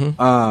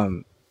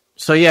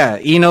 So yeah,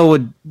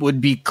 Eno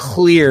would be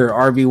clear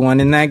RB1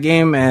 in that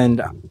game,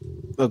 and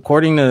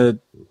according to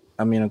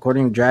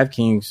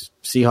DraftKings,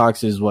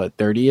 Seahawks is what,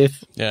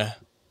 30th? Yeah.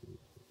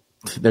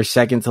 They're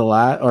second to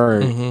last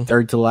or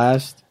third to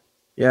last.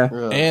 Yeah.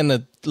 And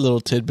a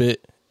little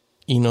tidbit,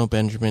 Eno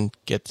Benjamin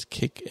gets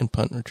kick and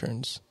punt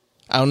returns.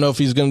 I don't know if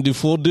he's going to do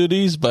full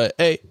duties, but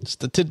hey,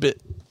 just a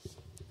tidbit.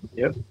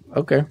 Yep.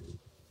 Okay.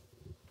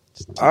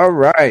 All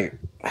right,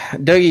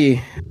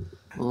 Dougie,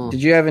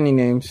 did you have any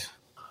names?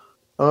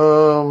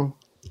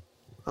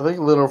 I think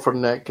Little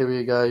Fournette could be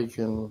a guy you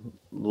can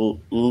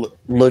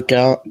look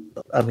at.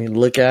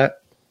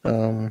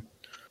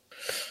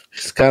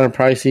 It's kind of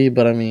pricey,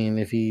 but I mean,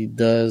 if he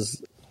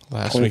does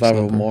 25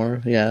 or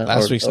more,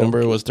 Last week's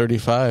number was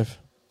 35.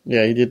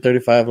 Yeah, he did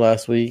 35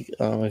 last week.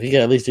 If he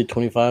could at least do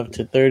 25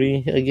 to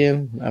 30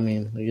 again, I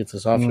mean, against a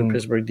softer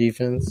Pittsburgh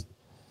defense.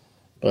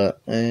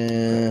 But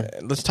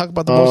let's talk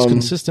about the most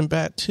consistent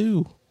bat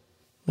too,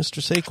 Mr.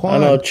 Saquon. I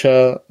know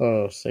Chubb.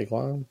 Oh,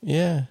 Saquon.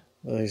 Yeah.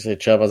 You said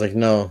Chubb. I was like,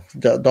 no,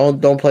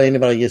 don't play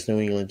anybody against New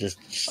England. Just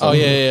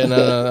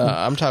no.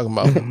 I'm talking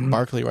about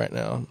Barkley right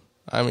now.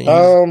 I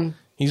mean,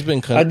 he's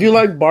been. I do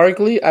like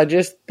Barkley. I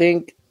just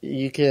think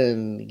you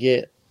can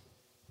get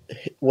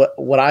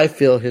what I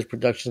feel his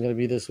production is going to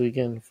be this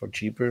weekend for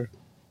cheaper.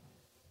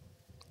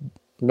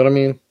 But I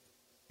mean,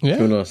 yeah,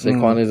 who knows?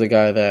 Saquon is a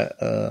guy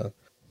that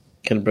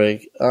can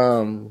break.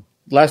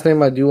 Last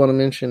name I do want to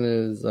mention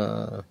is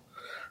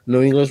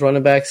New England's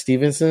running back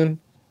Stevenson.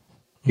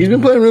 He's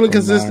been playing really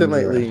consistent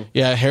lately.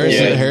 Yeah,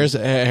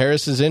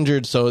 Harris is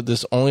injured, so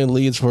this only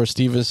leads for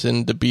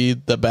Stevenson to be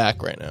the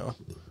back right now.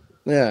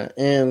 Yeah,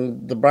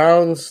 and the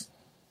Browns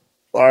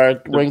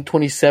are ranked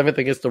 27th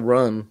against the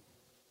run.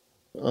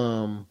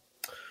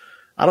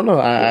 I don't know.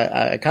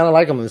 I kind of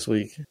like him this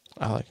week.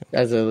 I like him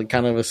as a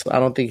kind of a. I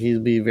don't think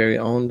he'd be very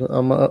owned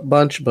a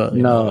bunch, but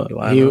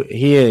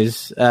he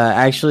is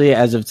actually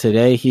as of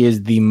today he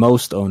is the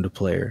most owned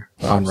player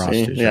on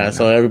rosters. Yeah, right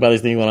so now.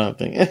 Everybody's thinking what I'm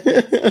thinking.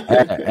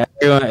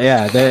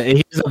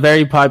 He's a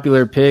very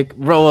popular pick.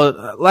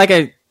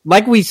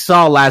 Like we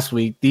saw last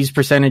week, these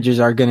percentages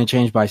are going to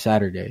change by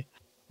Saturday,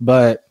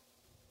 but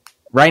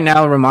right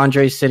now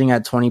Ramondre is sitting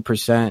at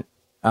 20%,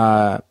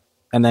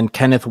 and then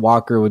Kenneth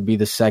Walker would be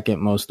the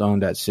second most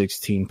owned at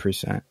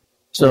 16%.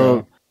 So.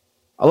 Yeah.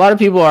 A lot of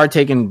people are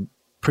taking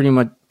pretty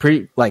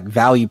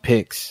value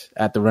picks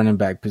at the running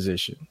back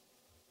position,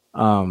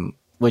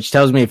 which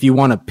tells me if you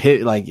want to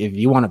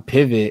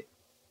pivot,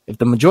 if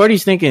the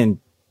majority's thinking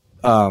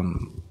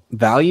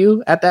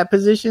value at that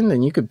position,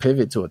 then you could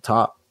pivot to a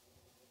top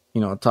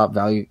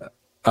value.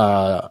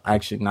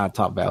 Actually, not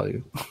top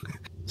value.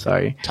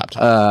 Sorry,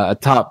 a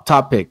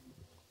top pick.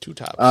 Two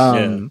tops.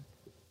 But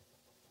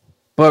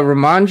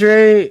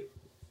Ramondre.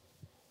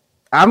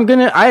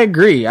 I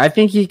agree. I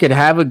think he could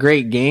have a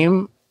great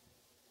game.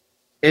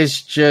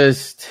 It's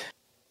just,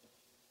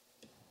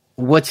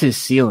 what's his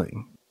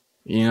ceiling?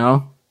 You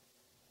know?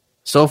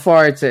 So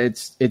far,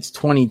 it's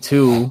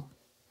 22.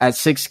 At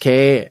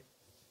 6K,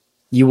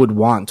 you would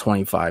want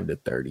 25 to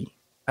 30,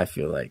 I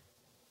feel like.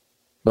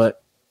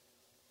 But,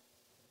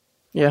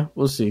 yeah,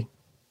 we'll see.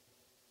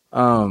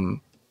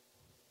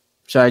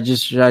 Should I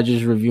just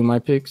review my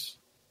picks?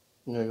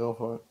 Yeah, go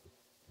for it.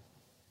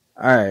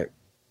 All right.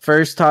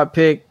 First top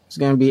pick is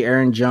going to be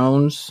Aaron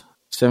Jones,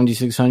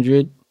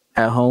 7,600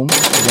 at home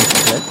against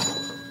the Jets.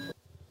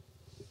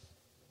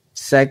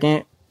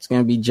 Second, it's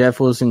going to be Jeff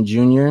Wilson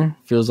Jr.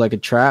 Feels like a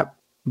trap,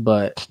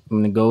 but I'm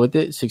going to go with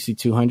it,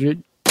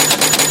 6,200.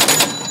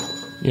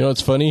 You know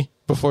what's funny?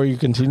 Before you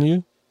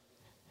continue,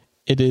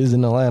 it is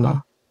in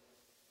Atlanta.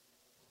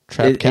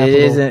 Trap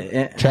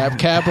capital. Trap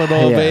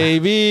capital,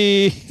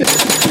 baby.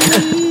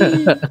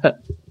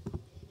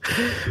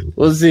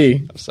 We'll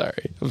see. I'm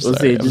sorry. I'm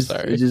sorry.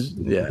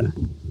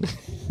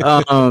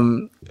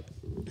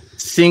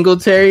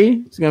 Singletary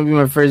is going to be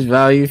my first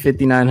value,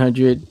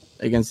 5,900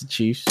 against the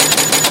Chiefs.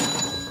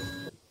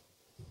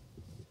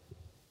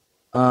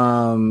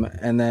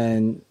 And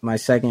then my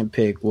second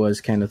pick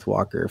was Kenneth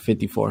Walker,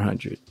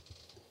 5,400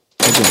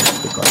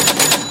 against the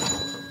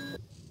Cardinals.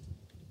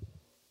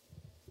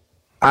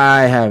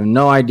 I have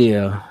no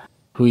idea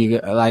who you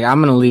like. I'm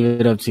gonna leave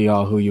it up to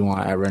y'all who you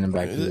want at running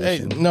back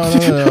position. Hey,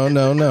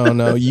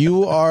 no.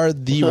 You are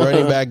the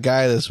running back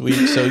guy this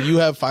week, so you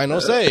have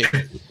final say.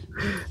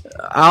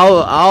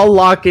 I'll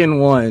lock in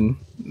one.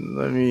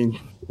 I mean,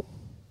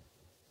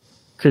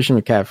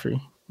 Christian McCaffrey.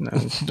 No,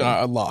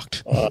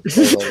 locked.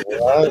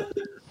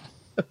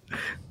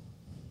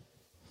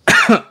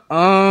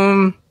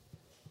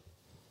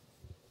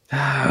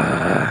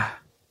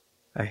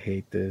 I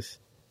hate this.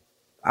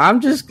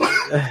 I'm just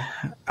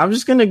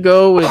gonna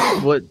go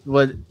with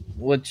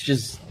what's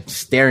just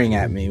staring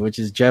at me, which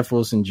is Jeff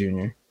Wilson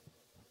Jr.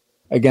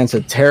 against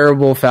a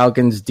terrible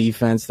Falcons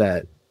defense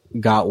that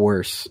got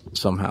worse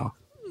somehow.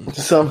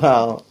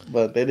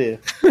 But they did.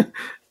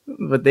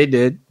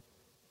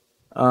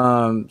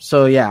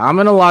 So yeah, I'm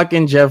gonna lock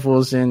in Jeff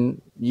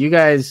Wilson. You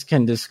guys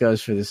can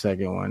discuss for the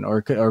second one,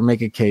 or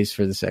make a case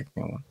for the second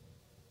one.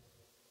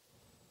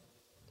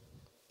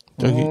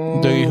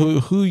 Dougie,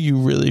 who you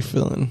really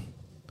feeling?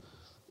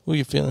 Who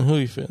you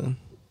feeling?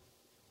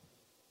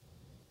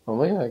 I'm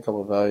looking at a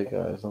couple of value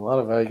guys. A lot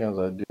of value guys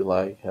I do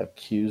like have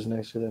Q's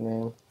next to their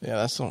name. Yeah,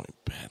 that's the only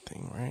bad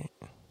thing, right?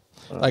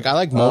 Like I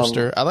like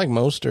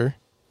Mostert.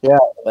 Yeah,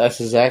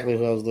 that's exactly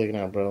what I was looking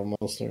at, bro.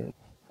 Mostert.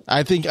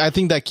 I think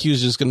that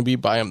Q's just going to be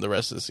by him the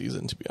rest of the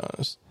season, to be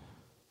honest.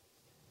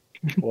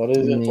 What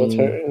is it? What's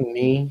her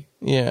knee?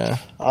 Yeah.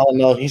 I don't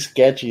know. He's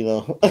sketchy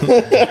though.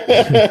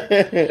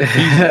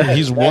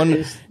 he's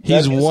one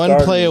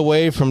play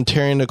away from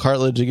tearing the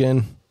cartilage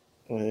again.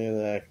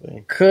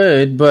 Exactly.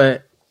 Could,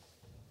 but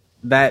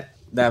that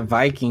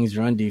Vikings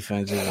run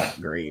defense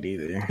isn't great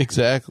either.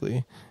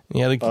 Exactly. He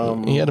had a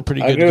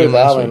pretty good I agree game with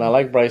last Allen. week. I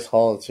like Bryce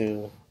Hall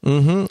too.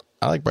 Mm-hmm.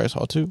 I like Bryce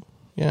Hall too.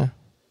 Yeah.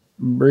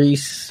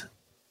 Brees's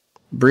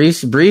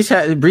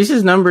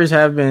numbers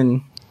have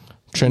been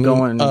Trending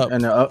going up.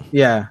 and up.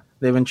 Yeah,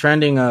 they've been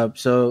trending up.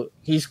 So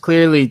he's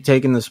clearly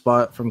taking the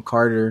spot from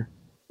Carter.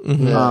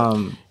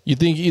 Mm-hmm. You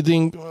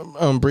think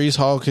Brees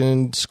Hall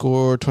can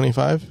score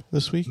 25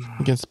 this week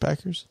against the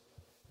Packers?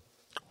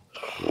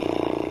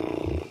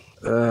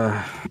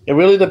 It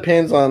really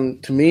depends on.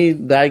 To me,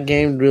 that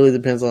game really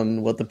depends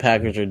on what the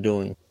Packers are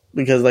doing.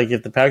 Because like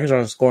if the Packers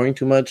aren't scoring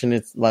too much and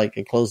it's like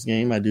a close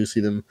game, I do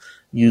see them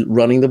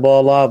running the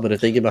ball a lot. But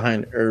if they get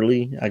behind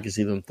early, I can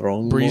see them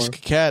throwing Brees more.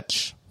 could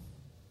catch.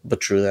 But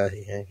true that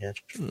he can't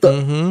catch.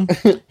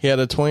 Mm-hmm. He had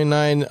a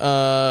 29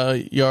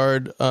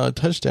 yard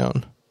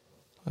touchdown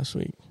last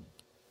week.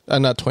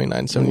 Not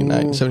 29,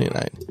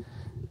 79.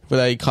 But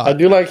that he caught. I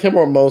do like him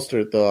or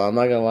Mostert though. I'm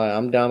not gonna lie.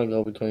 I'm down to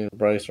go between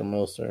Bryce or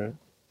Mostert.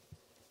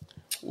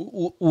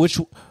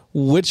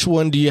 Which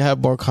one do you have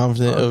more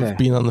confident of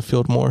being on the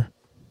field more?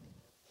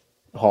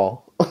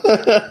 Hall.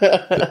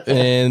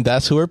 And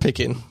that's who we're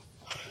picking.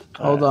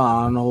 Hold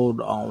on. Who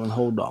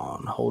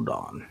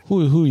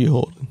are you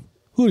holding?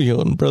 Who are you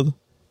holding, brother?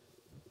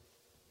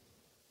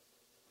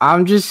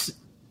 I'm just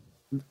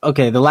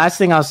okay. The last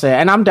thing I'll say,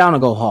 and I'm down to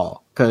go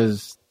Hall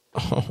because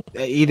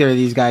either of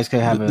these guys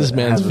could have this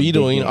man's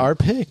vetoing our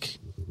pick.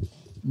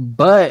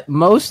 But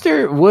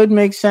Mostert would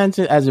make sense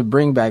as a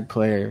bring back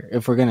player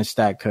if we're gonna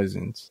stack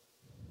Cousins.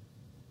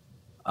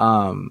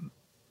 And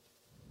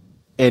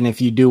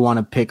if you do want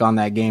to pick on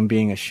that game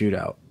being a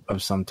shootout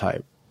of some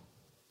type,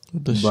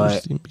 The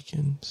shooting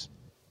begins.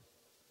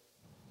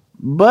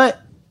 But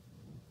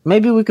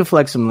maybe we could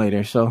flex him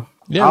later. So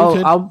yeah,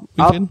 I'll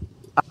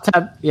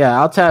tap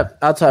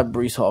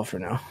Brees Hall for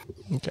now.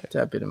 Okay,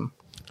 tap him.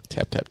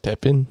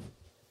 Tap in.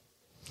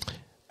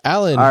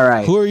 Alan, all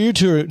right. Who are your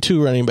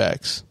two running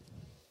backs?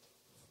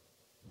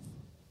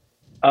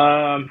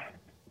 I'm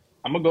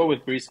gonna go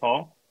with Brees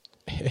Hall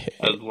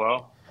as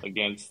well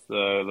against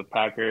the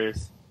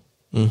Packers,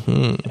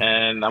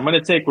 and I'm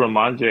gonna take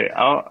Ramondre.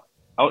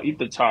 I'll eat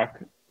the chalk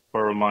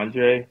for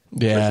Ramondre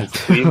versus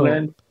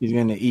Cleveland. He's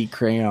gonna eat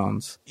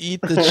crayons.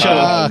 Eat the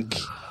chalk.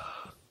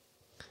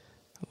 I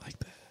like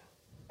that.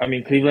 I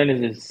mean, Cleveland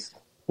is just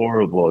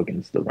horrible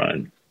against the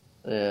run.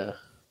 Yeah.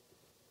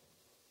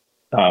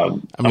 I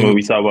mean,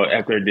 we saw what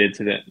Eckler did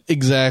to them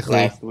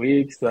last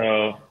week.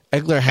 So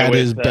Eckler had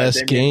his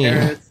best game.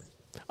 Harris,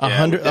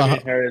 100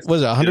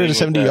 was it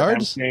 170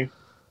 yards?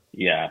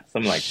 Yeah,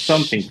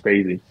 something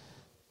crazy.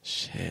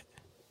 Shit.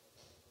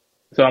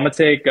 So I'm gonna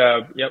take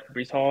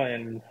Brees Hall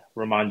and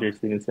Ramondre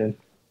Stevenson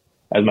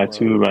as my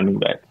two running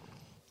back.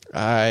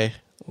 I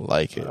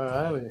like it. All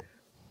right.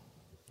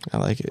 I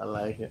like it. I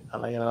like it a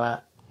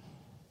lot.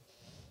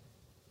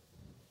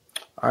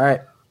 All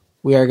right.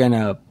 We are going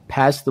to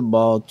pass the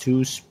ball to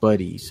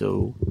Spuddy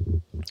so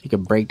he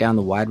can break down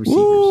the wide receivers.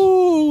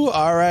 Woo!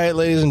 All right,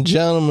 ladies and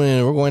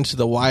gentlemen, we're going to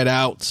the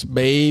wideouts,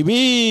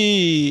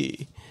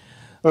 baby.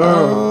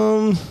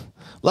 A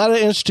lot of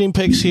interesting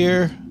picks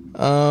here.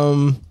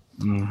 But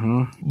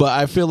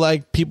I feel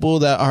like people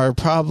that are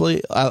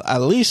probably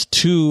at least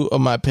two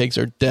of my picks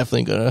are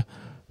definitely going to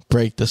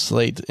break the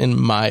slate, in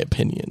my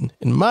opinion.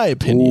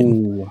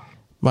 Ooh.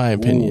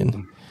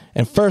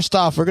 And first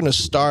off, we're going to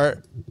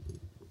start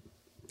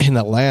in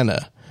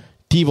Atlanta.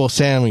 Deebo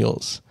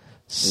Samuels.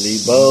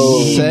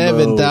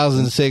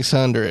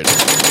 7,600.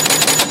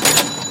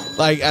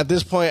 Like, at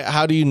this point,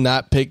 how do you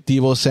not pick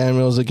Deebo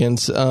Samuels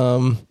against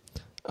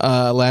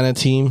Atlanta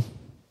team?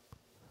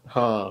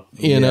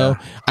 You know,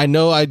 I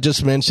know I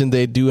just mentioned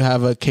they do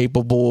have a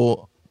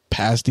capable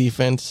pass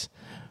defense,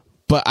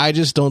 but I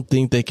just don't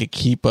think they could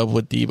keep up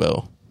with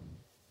Deebo.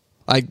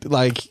 Like,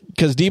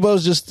 because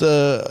Deebo's just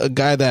a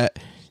guy that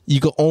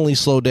you can only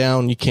slow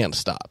down, you can't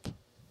stop.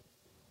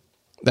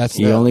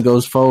 He only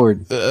goes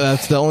forward.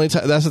 That's the only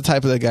that's the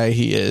type of the guy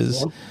he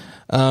is.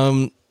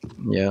 Yeah.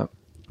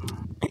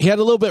 He had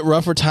a little bit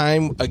rougher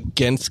time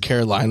against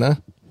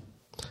Carolina.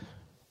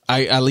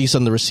 At least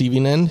on the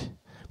receiving end,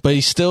 but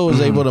he still was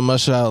able to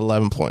muster out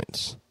 11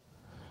 points.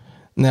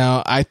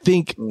 Now, I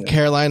think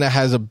Carolina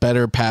has a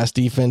better pass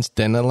defense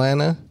than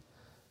Atlanta.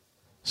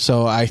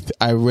 So I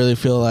really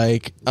feel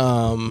like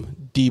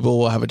Deebo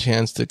will have a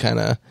chance to kind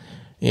of,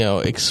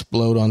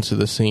 explode onto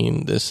the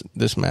scene this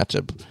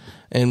matchup.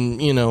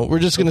 And, we're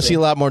just going to see a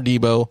lot more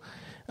Deebo.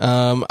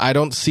 I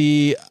don't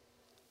see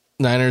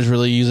Niners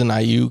really using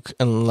Ayuk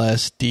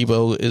unless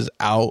Deebo is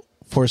out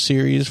for a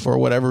series for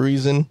whatever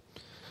reason.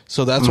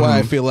 So that's why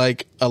I feel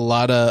like a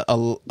lot of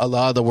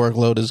the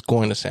workload is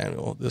going to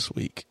Samuel this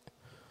week.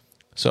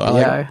 So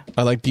I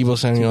like Deebo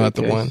Samuel at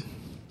the one.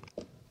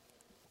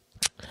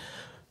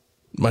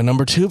 My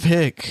number 2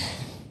 pick,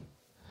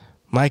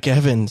 Mike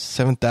Evans,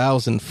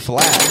 7,000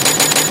 flat.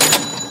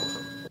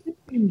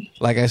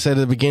 Like I said at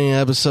the beginning of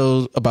the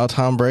episode about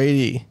Tom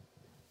Brady,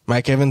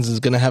 Mike Evans is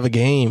going to have a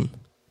game.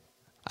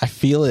 I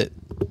feel it.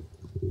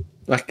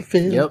 I can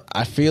feel it. Yep.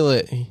 I feel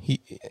it.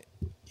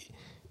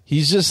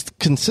 He's just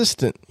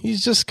consistent.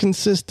 He's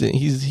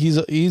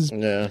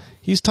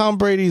Tom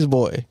Brady's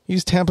boy.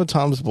 He's Tampa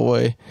Tom's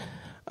boy.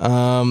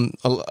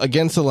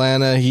 Against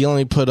Atlanta, he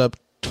only put up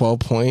 12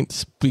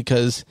 points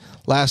because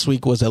last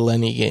week was a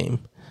Lenny game.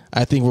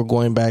 I think we're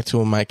going back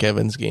to a Mike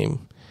Evans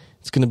game.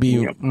 It's going to be...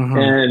 Yep.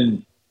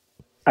 And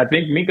I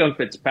think Mika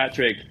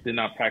Fitzpatrick did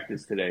not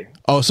practice today.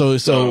 Oh, so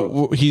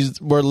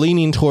we're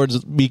leaning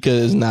towards Mika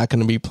is not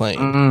going to be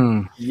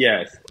playing.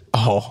 Yes.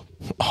 Oh,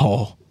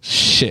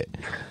 shit.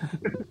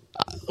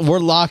 We're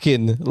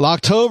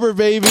Locktober,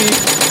 baby.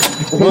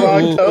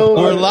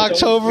 We're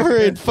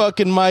Locktober in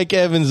fucking Mike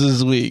Evans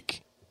this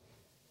week.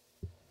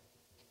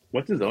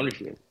 What's his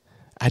ownership?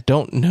 I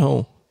don't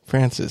know.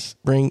 Francis,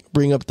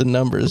 bring up the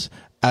numbers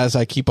as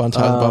I keep on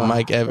talking about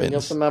Mike Evans.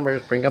 Bring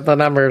up the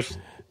numbers.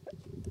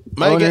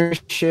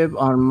 Ownership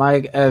on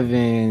Mike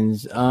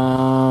Evans.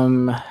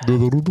 Well,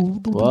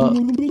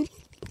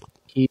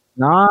 he's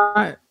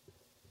not.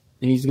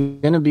 He's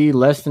going to be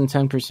less than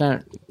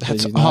 10%.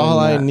 That's all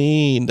I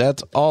need.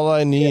 That's all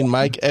I need. Yeah.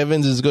 Mike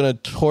Evans is going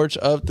to torch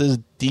up this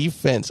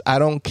defense. I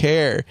don't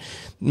care.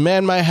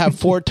 Man might have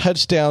 4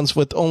 touchdowns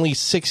with only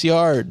 6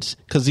 yards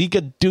because he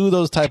could do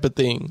those type of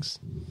things.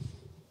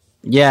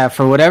 Yeah,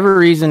 for whatever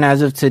reason,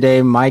 as of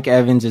today, Mike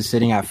Evans is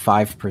sitting at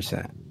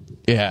 5%.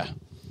 Yeah.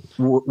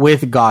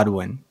 With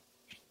Godwin.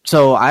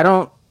 So I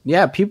don't...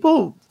 Yeah,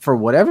 people, for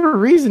whatever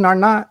reason, are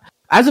not...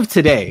 As of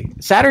today,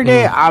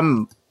 Saturday,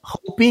 I'm...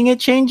 hoping it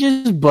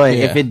changes, but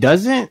if it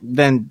doesn't,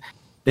 then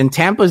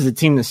Tampa's the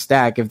team to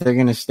stack if they're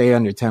going to stay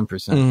under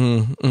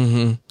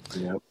 10%.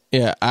 Yep.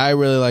 Yeah, I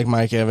really like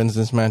Mike Evans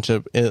this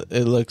matchup.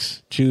 It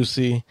looks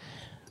juicy.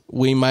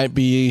 We might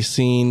be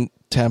seeing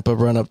Tampa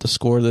run up the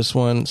score this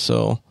one,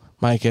 so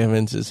Mike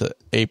Evans is an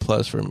A+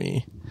 for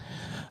me.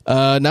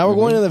 Now we're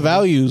going to the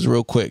values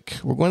real quick.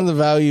 We're going to the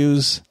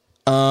values.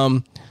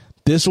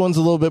 This one's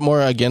a little bit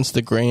more against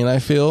the grain, I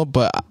feel,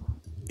 but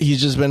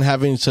he's just been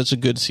having such a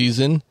good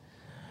season.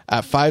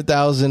 At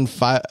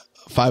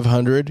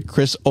 5,500,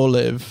 Chris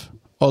Olave.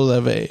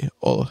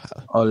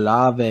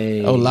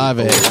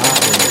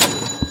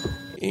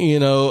 You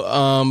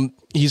know,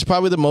 he's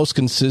probably the most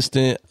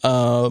consistent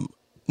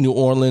New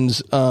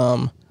Orleans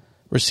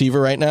receiver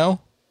right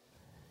now.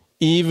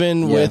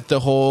 Even with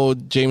the whole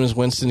Jameis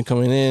Winston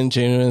coming in,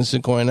 Jameis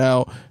Winston going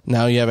out,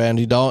 now you have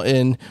Andy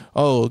Dalton.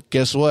 Oh,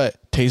 guess what?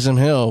 Taysom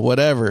Hill,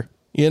 whatever.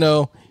 You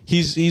know,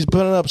 he's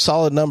putting up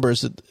solid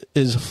numbers.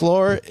 His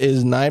floor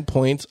is 9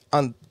 points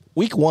on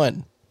Week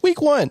one.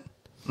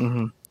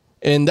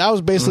 And that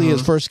was basically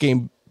his first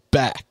game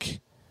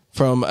back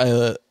from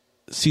a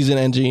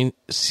season-ending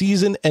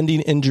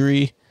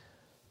injury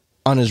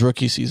on his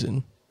rookie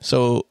season.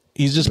 So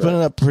he's just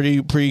putting up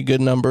pretty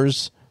good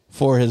numbers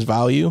for his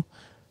value.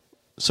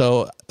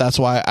 So that's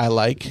why I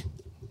like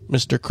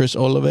Mr. Chris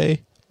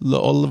Olave.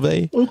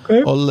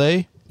 Okay.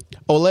 Ole.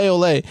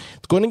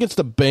 It's going against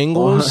the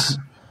Bengals.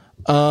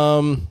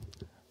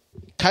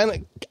 Kind of,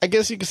 I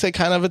guess you could say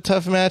kind of a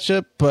tough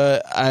matchup,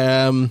 but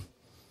I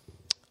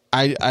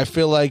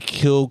feel like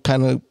he'll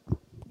kind of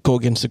go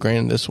against the grain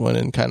in this one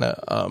and kind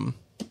of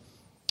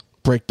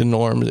break the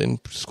norms and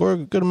score a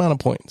good amount of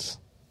points.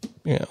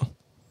 You know,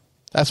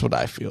 that's what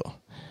I feel.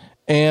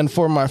 And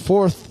for my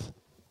fourth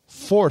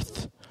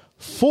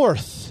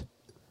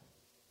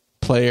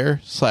player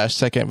 /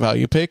 second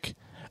value pick,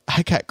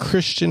 I got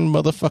Christian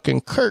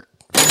motherfucking Kirk.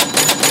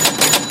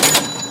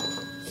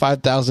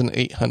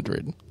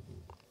 5,800.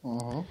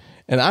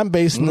 And I'm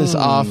basing this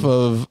off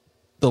of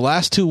the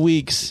last 2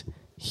 weeks.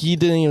 He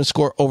didn't even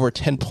score over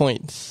 10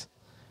 points.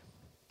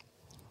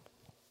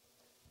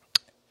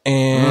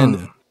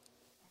 And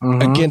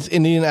against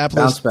Indianapolis.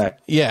 Bounce back.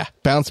 Yeah,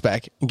 bounce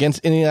back.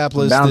 Against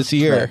Indianapolis this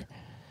year.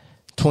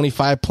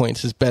 25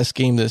 points. His best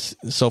game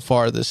so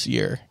far this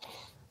year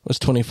was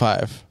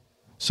 25.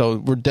 So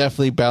we're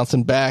definitely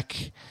bouncing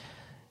back.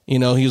 You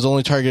know, he was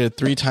only targeted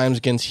 3 times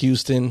against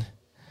Houston.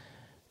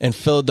 In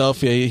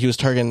Philadelphia, he was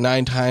targeted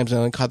 9 times and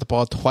only caught the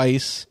ball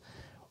twice.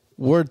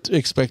 We're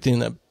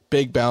expecting a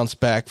big bounce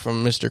back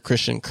from Mr.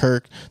 Christian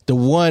Kirk, the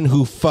one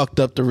who fucked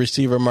up the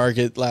receiver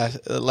market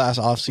last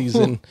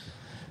offseason.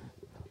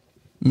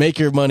 Make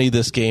your money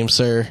this game,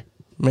 sir.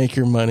 Make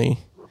your money.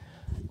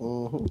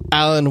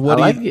 Alan,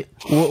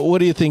 what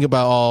do you think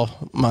about all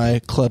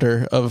my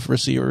clutter of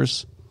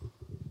receivers?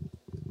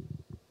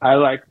 I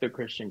like the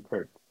Christian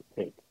Kirk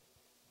pick.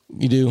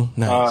 You do?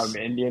 Nice.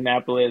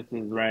 Indianapolis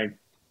is ranked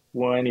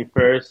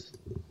 21st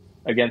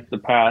against the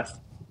pass.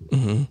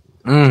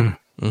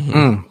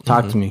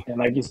 Talk to me. And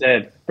like you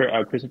said,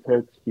 Christian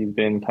Kirk, he's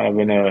been kind of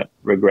in a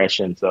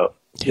regression, so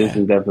this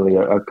is definitely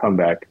a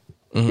comeback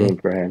game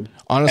for him.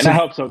 Honestly, and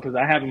I hope so because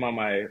I have him on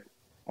my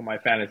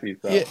fantasy.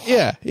 So.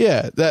 Yeah.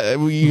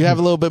 You have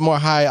a little bit more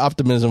high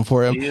optimism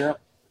for him. Yeah.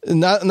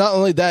 Not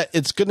only that,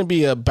 it's going to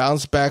be a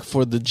bounce back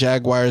for the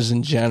Jaguars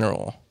in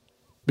general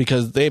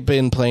because they've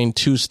been playing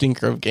 2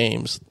 stinker of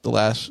games the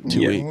last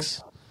 2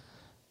 weeks.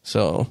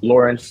 So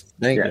Lawrence,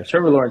 Stinky.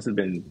 Trevor Lawrence has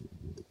been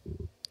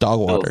dog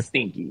a little water,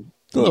 stinky.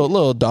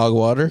 little dog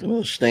water. A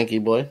little stinky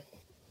boy.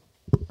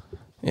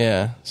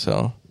 Yeah.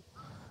 So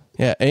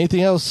yeah.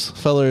 Anything else,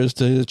 fellas,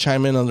 to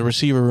chime in on the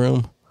receiver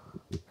room?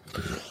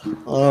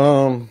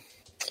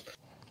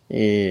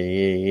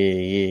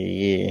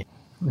 Yeah.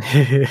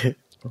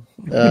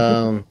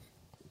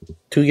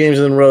 2 games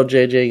in a row,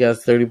 JJ got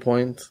 30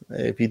 points.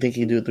 If you think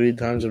he do it 3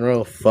 times in a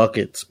row, fuck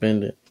it,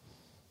 spend it.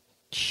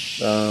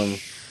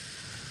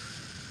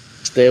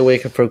 Stay away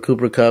from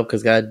Cooper Kupp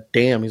because god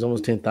damn, he's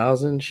almost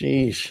 10,000.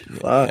 Sheesh,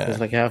 fuck, Yeah. it's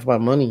like half my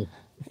money.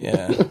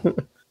 Yeah.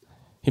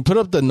 He put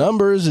up the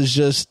numbers. It's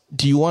just,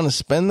 do you want to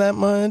spend that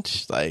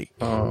much? Like,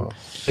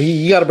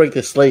 You got to break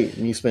the slate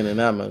and you spending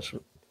that much.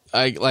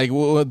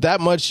 with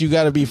that much, you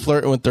got to be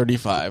flirting with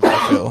 35.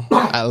 I feel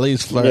at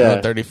least flirting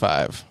with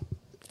 35.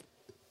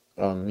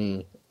 On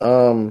me.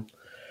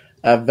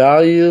 At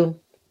value,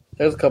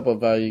 there's a couple of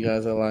value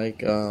guys I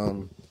like.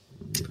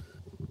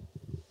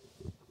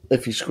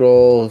 If you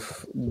scroll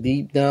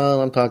deep down,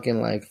 I'm talking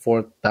like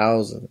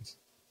 4,000s.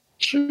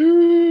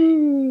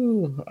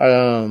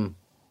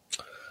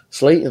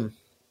 Slayton.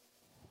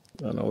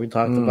 I know we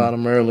talked about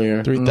him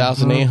earlier.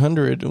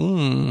 3,800.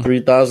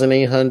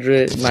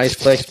 3,800. Nice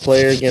flex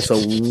player against a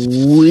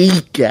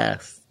weak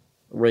ass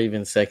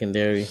Ravens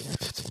secondary.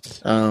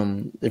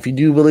 If you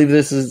do believe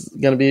this is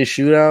going to be a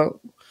shootout,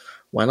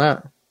 why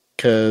not?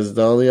 Because his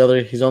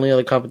only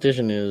other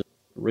competition is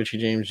Richie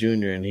James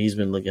Jr. and he's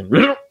been looking.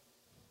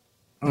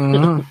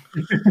 And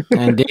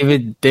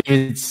David.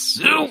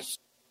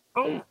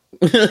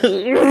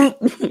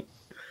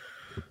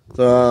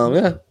 So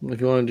yeah,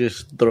 if you want to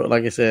just throw,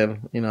 like I said,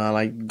 I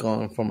like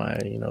going for my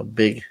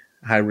big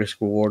high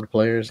risk reward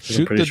players.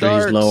 I'm pretty sure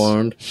he's low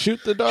owned.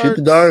 Shoot the darts. Shoot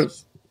the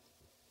darts.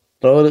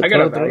 Throw it. I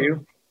got a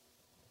value.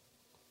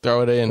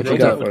 Throw it in. What you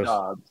got Romeo first?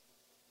 Dobbs.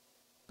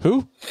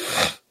 Who?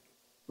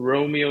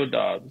 Romeo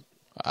Dobbs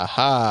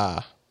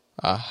Aha.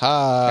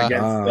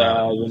 against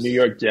the New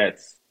York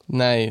Jets.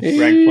 Nice.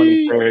 Ranked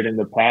 23rd in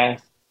the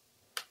past.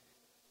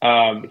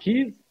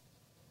 He's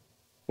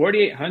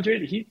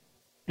 4,800. He's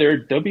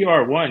their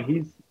WR1.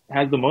 He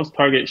has the most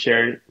target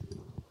share.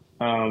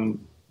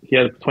 He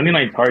has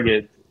 29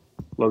 targets.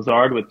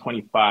 Lazard with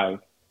 25.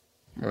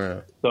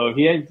 Right. So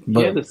he has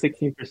a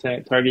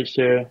 16% target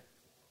share,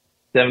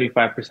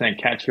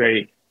 75% catch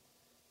rate.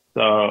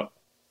 So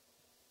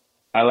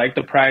I like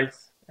the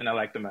price and I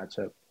like the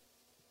matchup.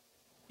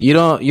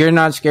 You're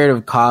not scared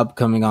of Cobb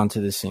coming onto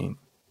the scene.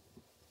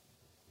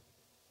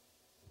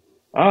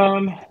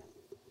 I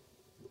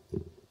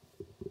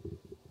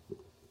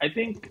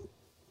think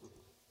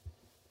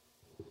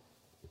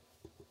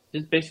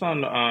just based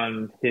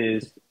on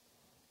his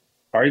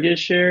target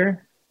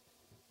share,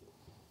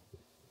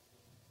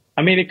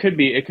 I mean it could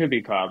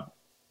be Cobb.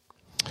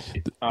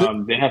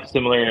 They have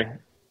similar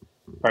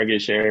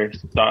target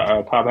shares.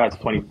 Cobb has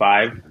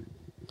 25.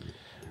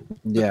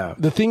 Yeah.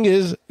 The thing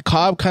is,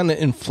 Cobb kind of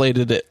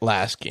inflated it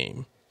last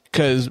game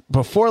because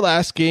before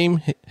last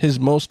game, his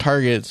most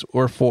targets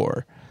were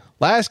 4.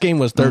 Last game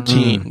was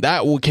 13.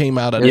 That came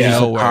out of It was just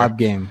a nowhere. Cobb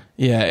game.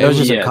 Yeah, It was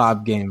just a yes.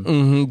 Cobb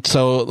game.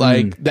 So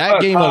that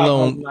game Cobb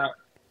alone, has not-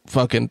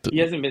 fucking. he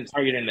hasn't been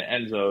targeted in the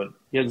end zone.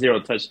 He has 0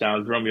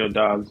 touchdowns. Romeo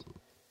Dobbs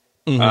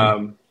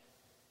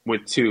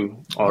with 2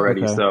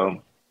 already. Okay.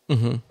 So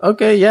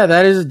Okay, yeah,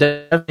 that is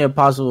definitely a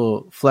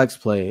possible flex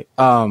play.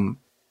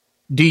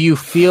 Do you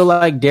feel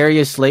like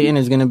Darius Slayton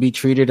is going to be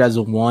treated as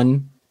a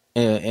 1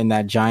 in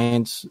that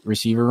Giants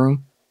receiver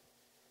room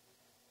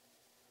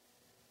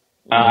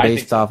I think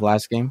based off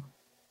last game?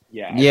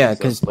 yeah, Yeah,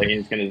 because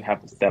Slayton's going to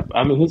have to step.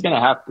 I mean, he's going to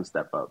have to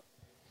step up.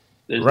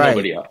 There's Right.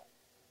 nobody else.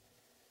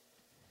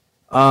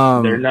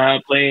 They're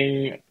not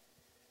playing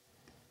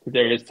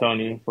Kadarius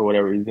Toney for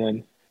whatever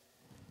reason.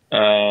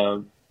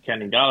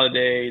 Kenny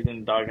Galladay's in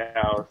the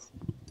doghouse.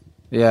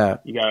 Yeah.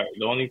 You got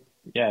the only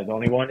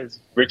one is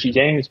Richie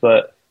James,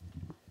 but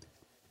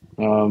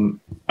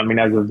I mean,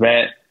 as a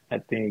vet, I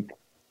think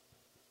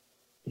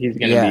he's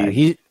gonna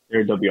be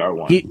their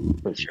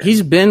WR1 for sure.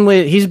 He's been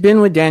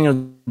with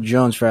Daniel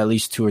Jones for at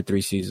least 2 or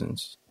 3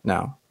 seasons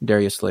now,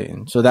 Darius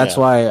Slayton. So that's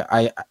why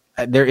I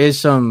there is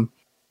some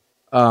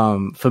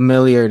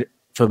familiarity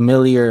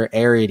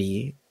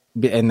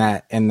in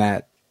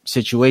that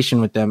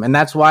situation with them, and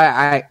that's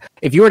why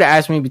if you were to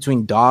ask me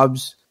between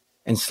Dobbs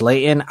and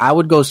Slayton, I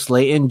would go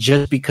Slayton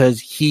just because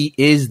he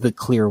is the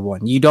clear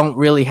one. You don't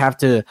really have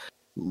to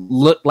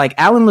look like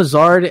Allen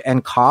Lazard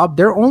and Cobb.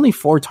 They're only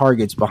 4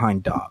 targets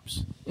behind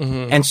Dobbs,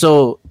 and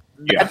so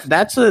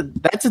that's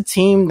a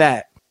team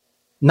that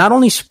not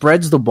only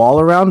spreads the ball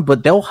around,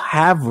 but they'll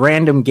have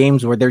random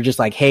games where they're just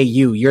like, "Hey,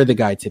 you're the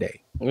guy today,"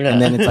 and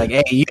then it's like,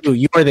 "Hey,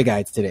 you're the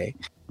guy today."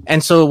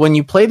 And so when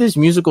you play this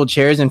musical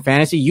chairs in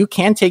fantasy, you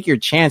can take your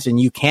chance and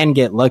you can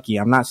get lucky.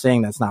 I'm not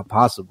saying that's not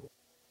possible.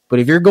 But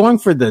if you're going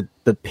for the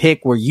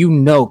pick where you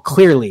know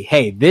clearly,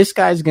 hey, this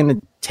guy's going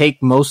to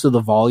take most of the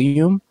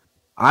volume,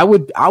 I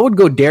would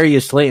go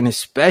Darius Slayton,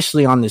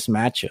 especially on this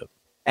matchup.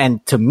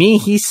 And to me,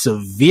 he's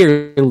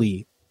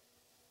severely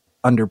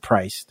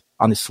underpriced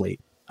on the slate.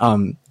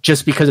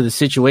 just because of the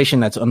situation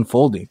that's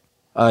unfolding.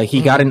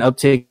 He got an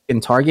uptick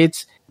in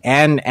targets,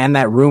 and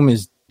that room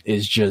is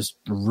just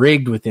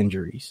rigged with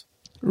injuries.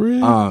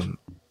 Rigged.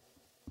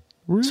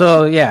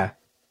 So yeah,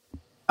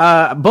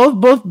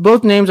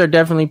 both names are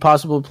definitely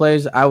possible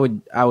plays. I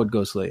would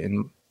go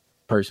Slayton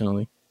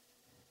personally.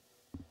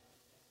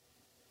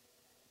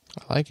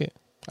 I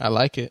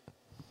like it.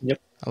 Yep.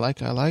 I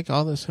like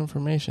all this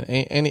information.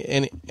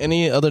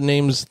 Any other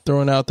names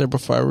thrown out there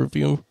before I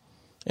review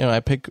and I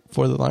pick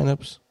for the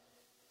lineups?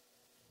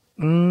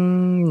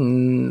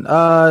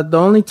 The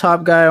only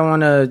top guy I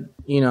want to,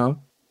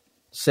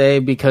 say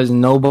because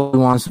nobody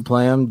wants to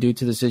play him due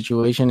to the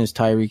situation is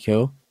Tyreek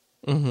Hill.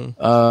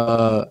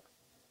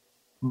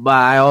 But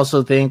I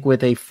also think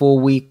with a full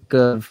week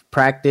of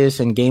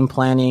practice and game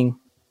planning,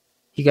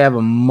 he could have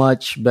a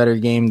much better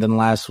game than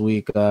last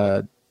week.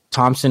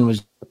 Thompson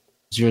was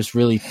just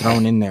really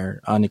thrown in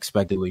there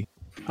unexpectedly.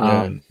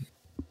 And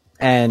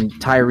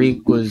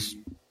Tyreek was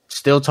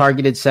still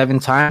targeted 7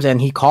 times, and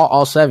he caught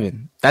all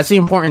 7. That's the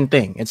important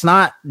thing. It's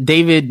not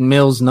David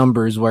Mills'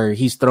 numbers where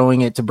he's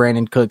throwing it to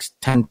Brandon Cooks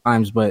 10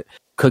 times, but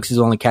Cooks is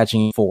only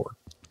catching 4.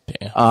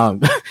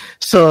 Damn.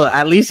 So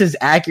at least his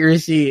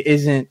accuracy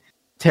isn't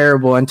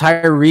terrible, and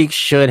Tyreek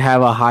should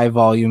have a high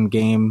volume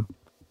game.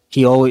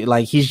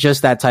 He's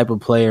just that type of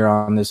player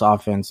on this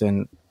offense,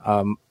 and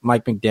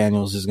Mike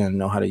McDaniels is going to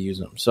know how to use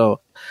him. So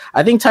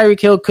I think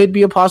Tyreek Hill could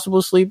be a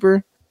possible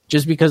sleeper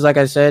just because, like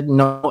I said,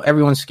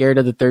 everyone's scared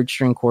of the third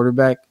string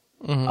quarterback.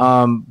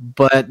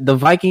 But the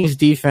Vikings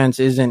defense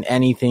isn't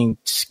anything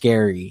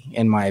scary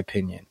in my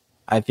opinion.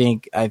 I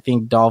think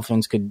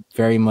Dolphins could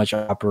very much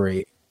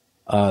operate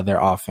their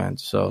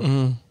offense.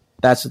 So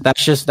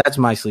that's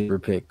my sleeper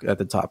pick at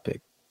the top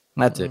pick.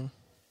 That's it.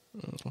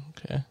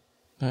 Okay.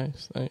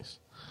 Nice.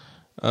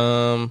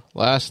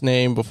 Last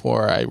name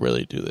before I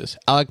really do this.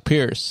 Alec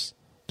Pierce.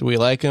 Do we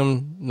like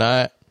him?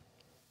 Not.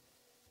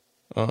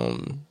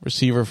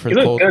 Receiver for he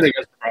the looked good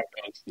against the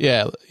Broncos.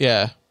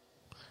 Yeah.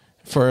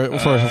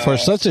 For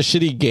such a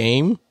shitty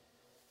game,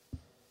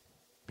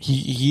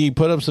 he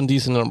put up some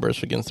decent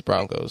numbers against the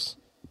Broncos.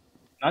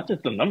 Not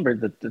just the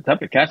numbers, the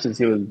type of catches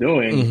he was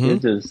doing.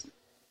 It just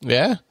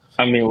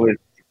with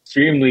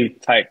extremely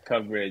tight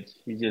coverage,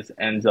 he just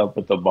ends up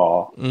with the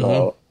ball.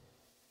 So,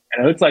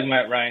 and it looks like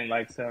Matt Ryan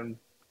likes him.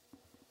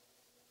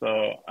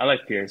 So I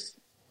like Pierce.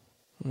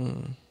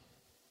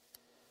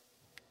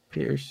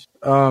 Pierce.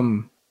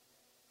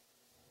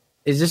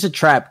 Is this a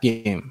trap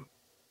game?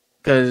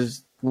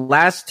 Because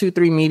last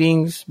 2-3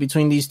 meetings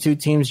between these two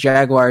teams,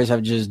 Jaguars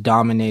have just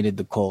dominated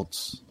the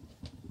Colts.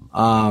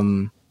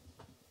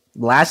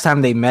 Last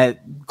time they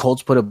met,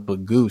 Colts put up a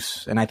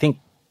goose, and I think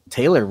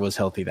Taylor was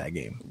healthy that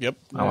game. Yep,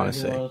 I want to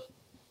say.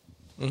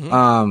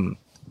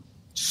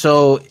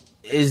 So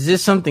is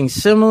this something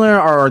similar,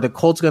 or are the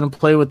Colts going to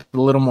play with a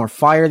little more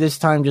fire this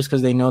time just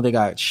because they know they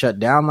got shut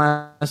down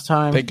last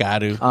time? They got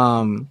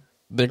to.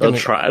 They'll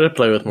try to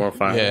play with more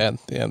fire. Yeah,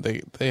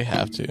 they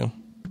have to.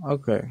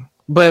 Okay,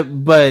 but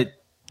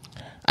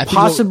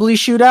possibly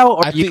shootout,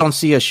 or you don't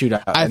see a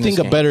shootout? I think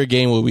a better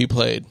game will be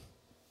played.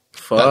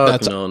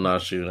 Not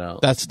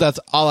shootout. That's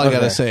all I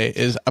gotta say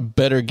is a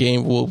better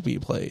game will be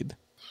played.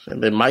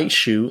 And they might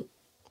shoot.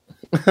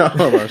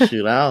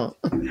 Shoot out.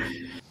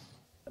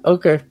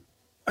 Okay.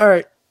 All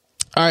right.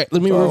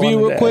 Let me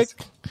review real quick.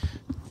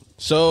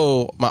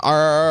 So my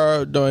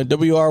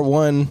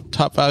WR1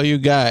 top value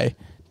guy,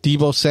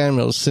 Deebo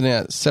Samuel, sitting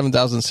at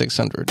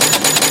 7,600.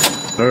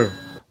 Sure.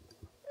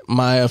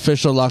 My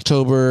official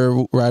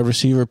October wide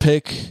receiver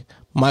pick,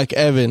 Mike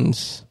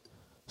Evans,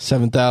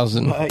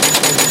 7,000.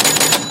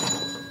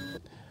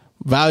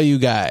 Value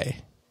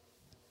guy,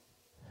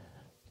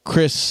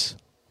 Chris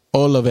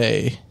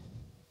Olave,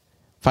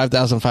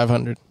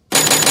 5,500.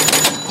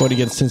 Going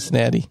against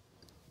Cincinnati.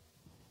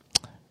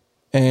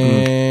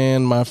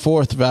 And my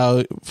fourth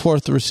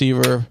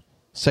receiver,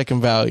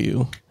 second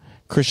value,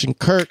 Christian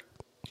Kirk,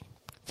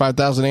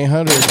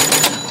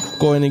 5,800.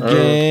 Going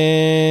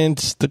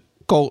against the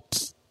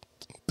Colts.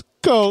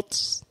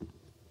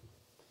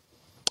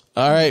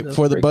 All right,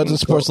 for the Buds and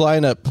Sports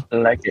lineup. I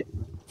like it.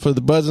 For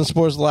the Buds and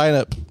Sports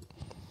lineup,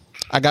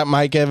 I got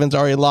Mike Evans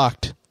already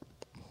locked.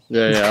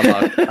 Yeah, I'm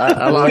locked.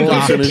 I locked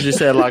as soon as you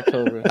said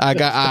October. I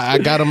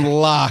got him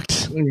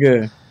locked.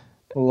 Good.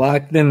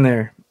 Locked in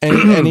there.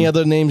 Any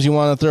other names you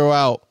want to throw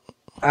out?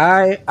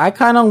 I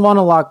kind of want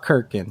to lock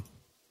Kirk in.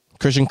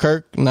 Christian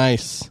Kirk?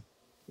 Nice.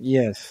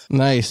 Yes.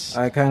 Nice.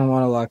 I kind of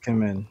want to lock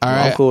him in. All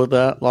right. I'm cool with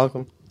that. Lock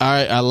him. All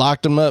right. I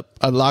locked him up.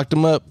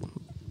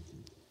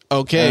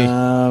 Okay.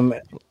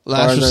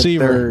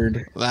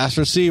 Last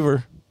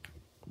receiver.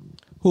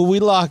 Who we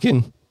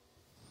locking?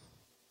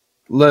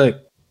 Look.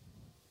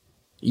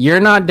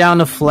 You're not down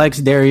to flex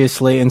Darius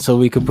Slayton so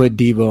we could put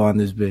Deebo on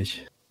this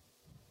bitch.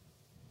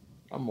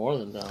 I'm more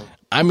than down.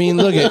 I mean,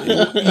 look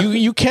at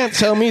you can't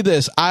tell me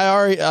this.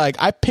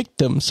 I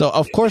picked him, so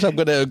of course I'm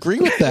going to agree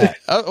with that.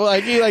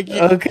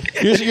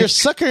 Okay. You're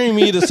suckering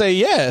me to say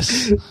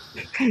yes.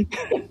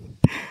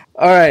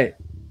 All right,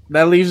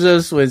 that leaves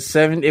us with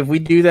 7. If we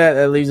do that,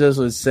 that leaves us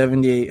with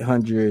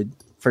 7,800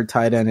 for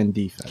tight end and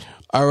defense.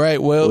 All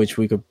right. Well, which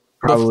we could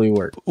probably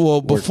work.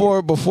 Well,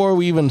 before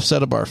we even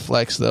set up our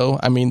flex, though,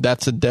 I mean,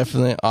 that's a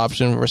definite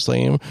option for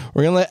Slayham.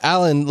 We're going to let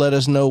Alan let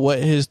us know what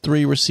his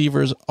 3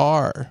 receivers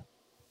are.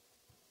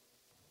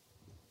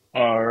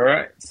 All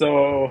right.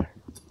 So I'm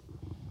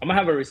going to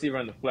have a receiver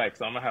on the flex.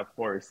 So I'm going to have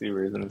 4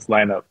 receivers in this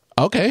lineup.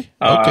 Okay.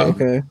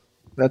 Okay.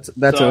 That's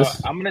so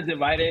us. I'm going to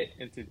divide it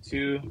into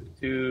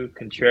two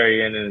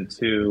contrarian and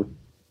 2,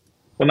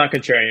 well, not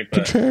contrarian,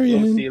 but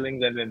low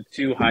ceilings, and then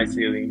 2 high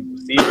ceiling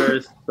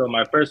receivers. So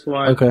my first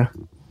one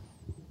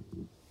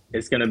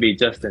is going to be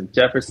Justin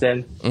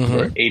Jefferson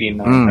for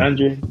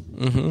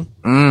 8,900.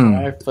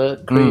 Right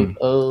foot creep.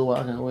 Oh,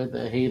 walking with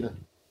the hater.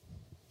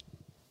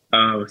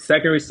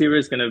 Second receiver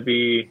is going to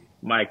be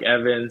Mike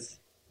Evans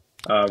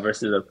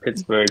versus the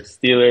Pittsburgh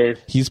Steelers.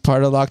 He's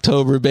part of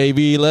October,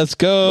 baby. Let's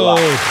go.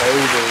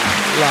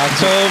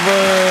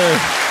 October.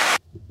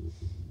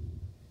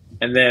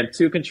 And then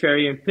 2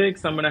 contrarian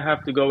picks. I'm going to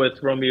have to go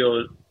with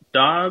Romeo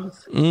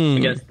Doubs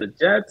against the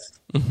Jets.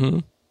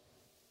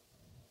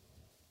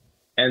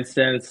 And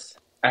since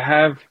I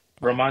have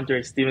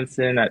Ramondre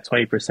Stevenson at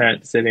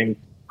 20% sitting,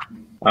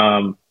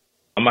 I'm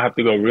going to have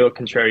to go real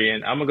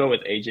contrarian. I'm going to go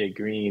with AJ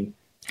Green.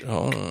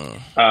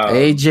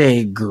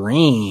 AJ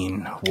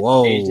Green.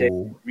 Whoa.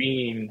 AJ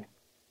Green.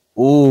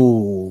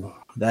 Ooh,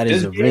 that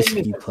is a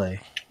risky play.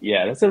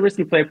 Yeah, that's a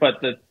risky play,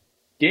 but the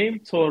game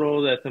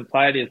total that's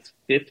implied is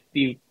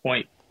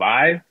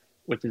 50.5,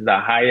 which is the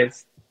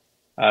highest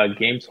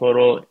game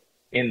total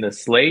in the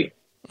slate.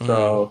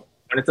 So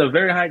when it's a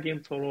very high game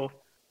total,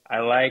 I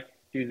like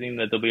choosing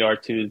the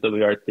WR2s,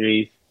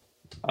 WR3s.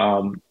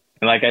 And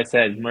like I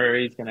said,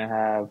 Murray's going to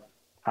have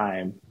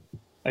time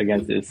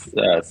against this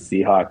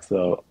Seahawks,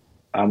 so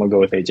I'm going to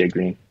go with AJ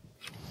Green.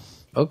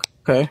 Okay.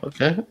 I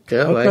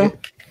like it.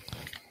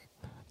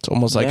 It's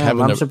almost like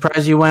having. I'm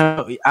surprised you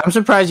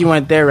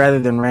went there rather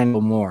than Randall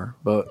Moore,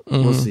 but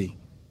we'll see.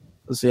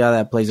 We'll see how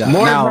that plays out.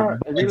 Moore now, is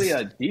not really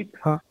a deep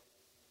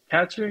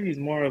catcher. He's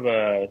more of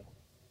a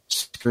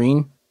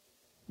screen.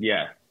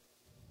 Yeah.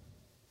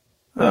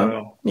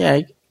 Yeah,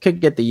 he could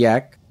get the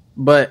yak,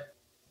 but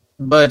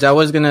I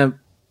was gonna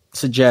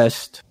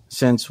suggest,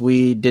 since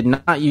we did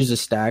not use a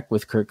stack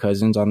with Kirk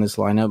Cousins on this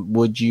lineup,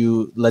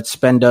 let's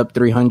spend up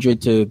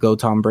 300 to go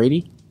Tom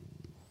Brady?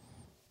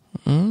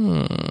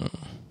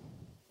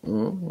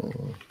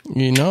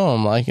 You know,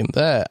 I'm liking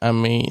that. I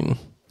mean,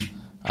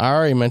 I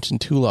already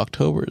mentioned 2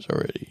 Octobers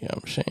already.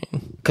 I'm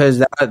saying, because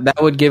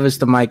that would give us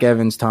the Mike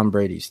Evans Tom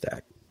Brady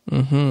stack,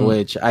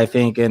 which I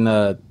think in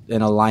a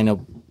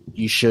lineup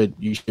you should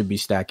be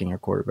stacking your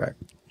quarterback.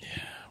 Yeah,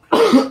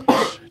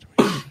 I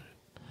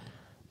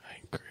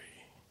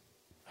agree.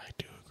 I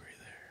do agree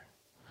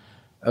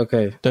there.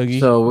 Okay,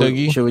 Dougie, so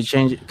should we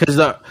change it? Because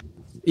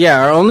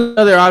our only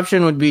other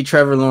option would be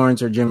Trevor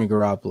Lawrence or Jimmy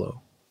Garoppolo.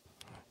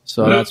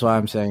 So that's why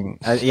I'm saying,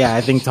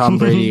 I think Tom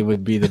Brady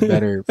would be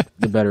the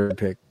better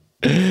pick.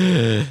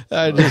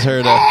 I just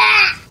heard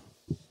that.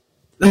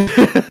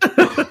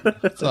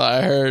 That's all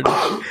I heard.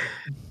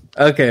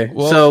 Okay,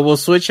 so we'll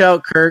switch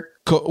out Kirk.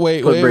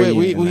 Wait.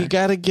 We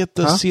got to get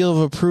the seal of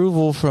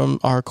approval from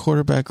our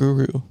quarterback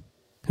guru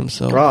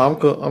himself. Bro,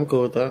 I'm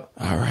cool with that.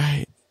 All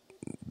right,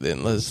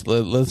 then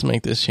let's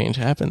make this change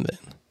happen. Then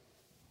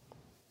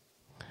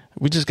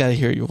we just got to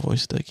hear your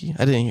voice, Dougie.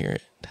 I didn't hear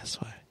it. That's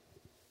why.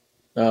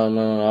 Oh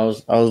no, I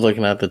was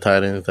looking at the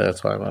tight ends.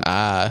 That's why.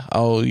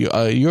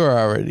 You're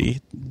already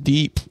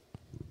deep.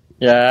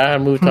 Yeah, I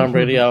moved Tom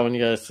Brady out when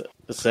you guys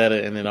said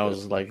it, and then I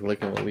was like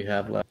looking what we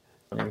have left.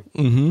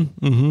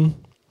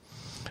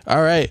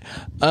 All right.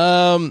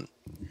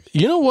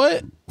 You know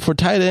what? For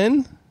tight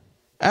end,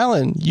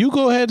 Alan, you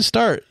go ahead and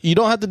start. You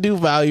don't have to do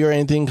value or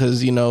anything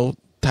because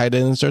tight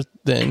ends are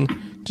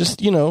thin. Just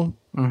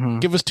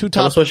give us 2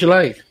 top. That's what you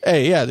like.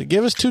 Hey, yeah,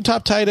 give us 2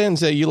 top tight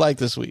ends that you like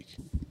this week.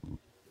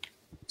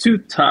 2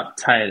 top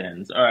tight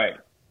ends. All right.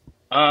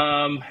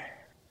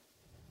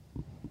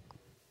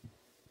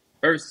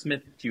 Irv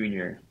Smith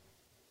Jr.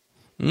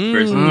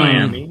 versus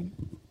Miami.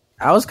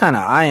 I was kind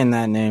of eyeing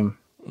that name.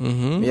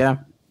 Yeah.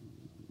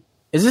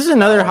 Is this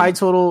another high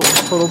total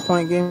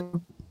point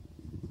game?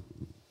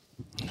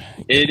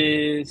 It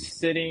is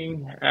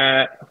sitting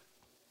at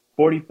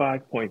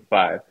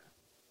 45.5.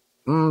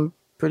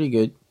 Pretty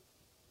good.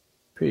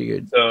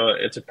 So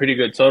it's a pretty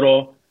good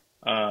total.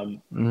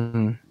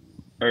 Irv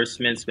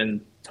Smith's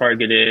been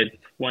targeted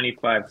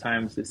 25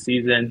 times this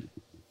season.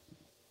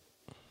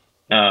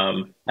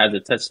 Has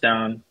a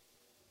touchdown.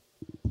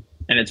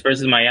 And it's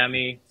versus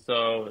Miami,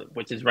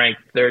 which is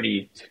ranked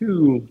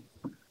 32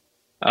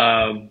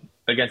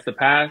 against the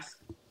pass.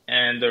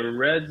 And the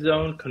red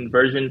zone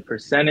conversion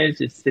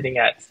percentage is sitting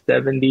at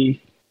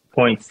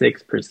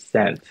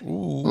 70.6%.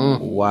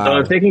 Wow. So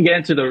if they can get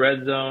into the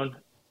red zone,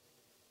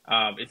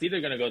 it's either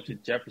going to go to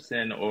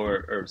Jefferson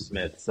or Irv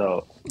Smith.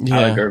 So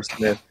I like Irv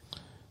Smith.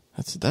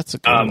 That's a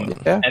good one.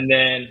 Yeah. And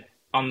then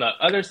on the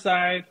other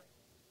side,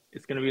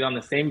 it's going to be on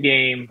the same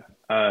game,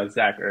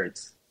 Zach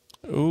Ertz.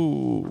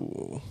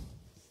 Ooh.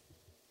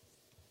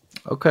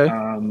 Okay.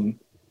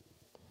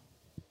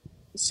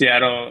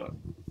 Seattle,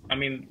 I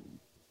mean,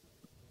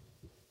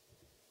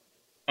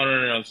 oh,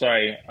 no. I'm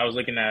sorry. I was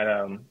looking at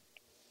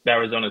the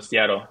Arizona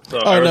Seattle. So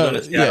Oh, Arizona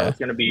no, Seattle yeah. is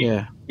going to be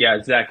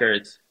Zach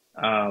Ertz.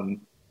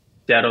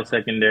 Seattle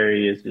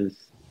secondary is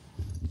just.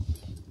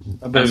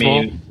 Abysmal.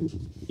 I mean,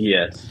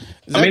 yes.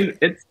 I mean,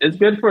 it's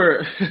good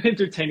for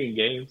entertaining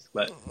games,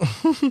 but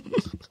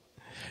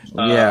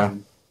yeah.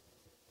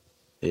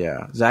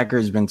 Zach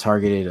Ertz has been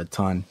targeted a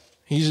ton.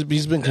 He's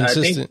been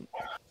consistent.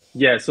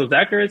 Yeah, so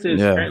Zach Ertz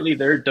is currently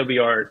their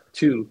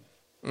WR2.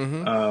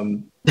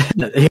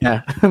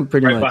 Yeah,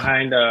 pretty right much.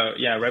 Behind,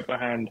 right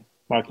behind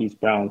Marquise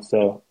Brown.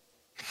 So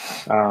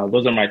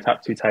those are my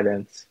top 2 tight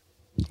ends.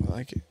 I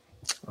like it.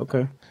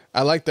 Okay.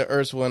 I like the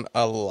Ertz one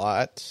a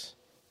lot.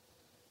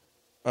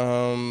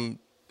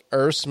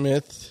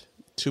 Smith,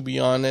 to be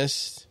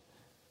honest,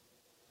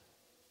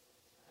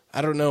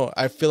 I don't know.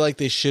 I feel like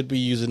they should be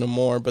using him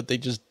more, but they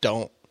just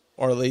don't,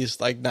 or at least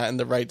like not in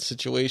the right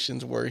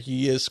situations where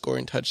he is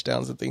scoring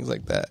touchdowns and things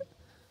like that.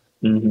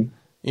 Mm-hmm.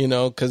 You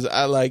know, because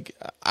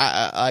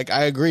I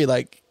agree.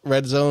 Like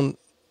red zone,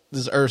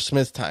 this is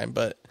Smith time,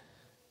 but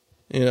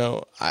you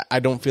know, I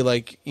don't feel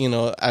like, you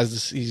know, as the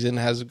season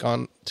has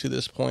gone to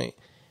this point,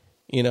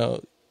 you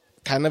know,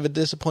 kind of a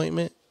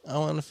disappointment. I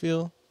want to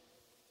feel.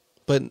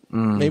 But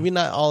maybe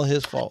not all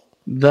his fault.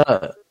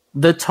 The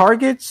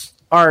targets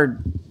are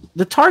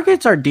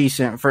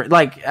decent for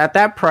like at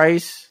that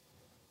price,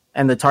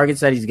 and the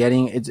targets that he's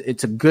getting.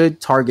 It's a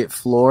good target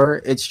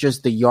floor. It's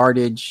just the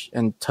yardage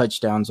and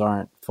touchdowns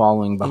aren't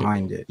following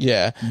behind it.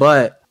 Yeah,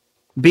 but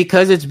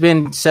because it's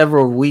been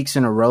several weeks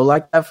in a row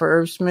like that for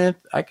Irv Smith,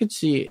 I could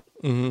see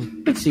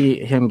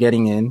him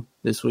getting in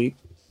this week.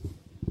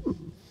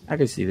 I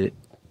could see that.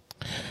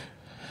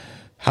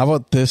 How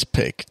about this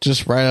pick?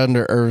 Just right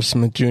under Irv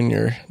Smith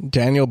Jr.,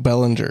 Daniel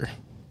Bellinger.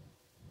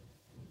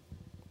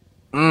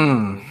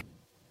 I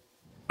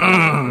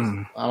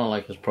don't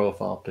like his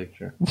profile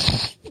picture.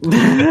 I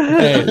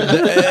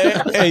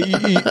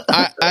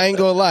ain't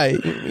gonna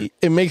lie.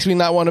 It makes me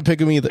not want to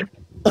pick him either.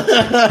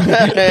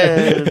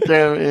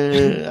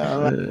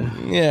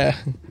 Yeah.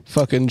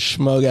 Fucking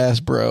schmug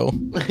ass bro.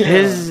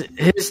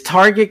 His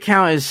target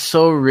count is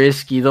so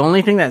risky. The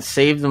only thing that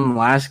saved him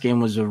last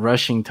game was a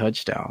rushing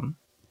touchdown.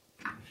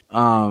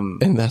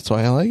 And that's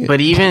why I like it.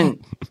 But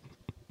even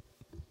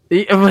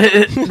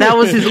that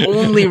was his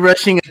only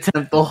rushing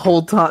attempt the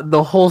whole time,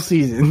 the whole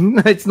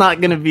season. It's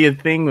not going to be a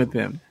thing with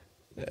him.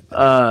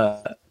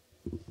 But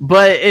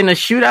in a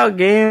shootout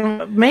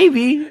game,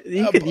 maybe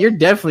you're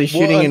definitely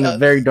shooting in a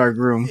very dark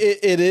room.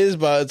 It is,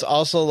 but it's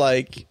also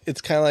like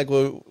it's kind of like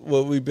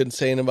what we've been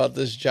saying about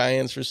this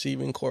Giants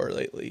receiving core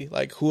lately.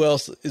 Like, who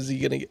else is he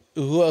going to get?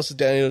 Who else is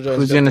Daniel Jones?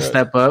 Who's going to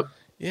step up?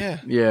 Yeah.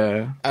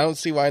 I don't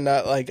see why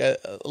not like a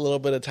little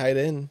bit of tight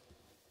end.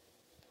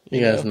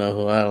 You guys know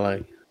who I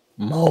like.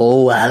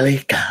 Mo Alley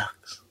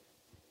Cox.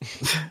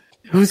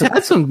 Who's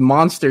had some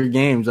monster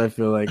games, I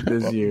feel like,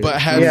 this year.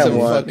 But had some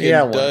fucking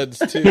duds,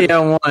 too. He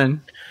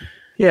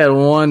had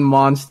one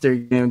monster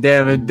game.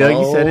 Damn it,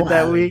 Dougie said it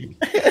that week.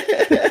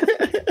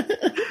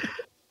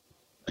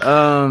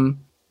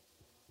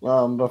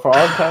 But for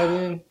our tight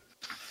end,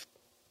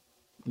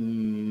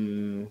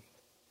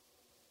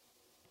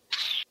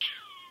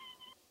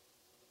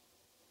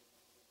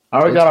 I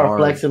already got our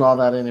flex and all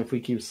that in if we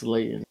keep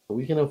slating.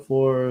 We can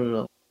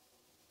afford,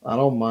 I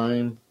don't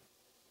mind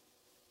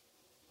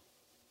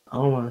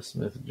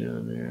Smith Jr.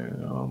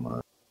 I don't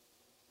mind.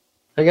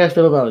 How you guys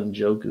feel about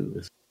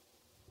Njoku?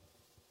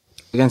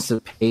 Against the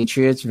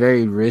Patriots,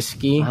 very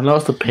risky. I know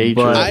it's the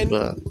Patriots,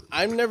 but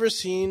I've never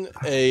seen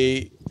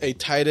a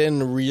tight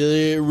end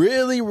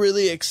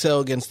really excel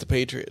against the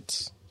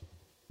Patriots.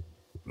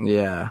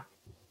 Yeah.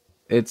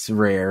 It's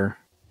rare.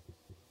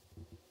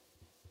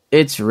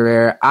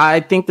 I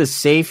think the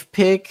safe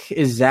pick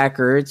is Zach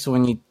Ertz.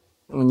 When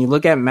you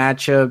look at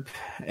matchup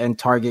and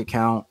target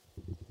count,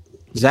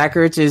 Zach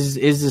Ertz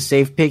is the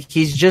safe pick.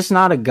 He's just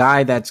not a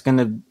guy that's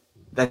gonna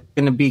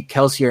be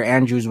Kelsey or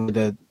Andrews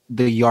where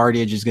the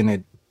yardage is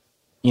gonna,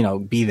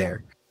 be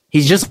there.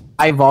 He's just a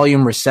high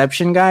volume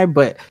reception guy,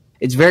 but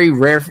it's very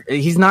rare.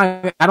 He's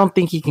not. I don't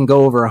think he can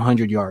go over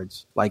 100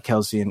 yards like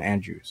Kelsey and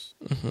Andrews.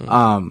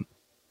 Mm-hmm.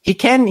 He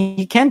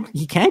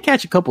can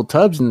catch a couple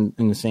tubs in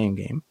the same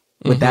game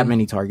with that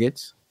many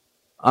targets.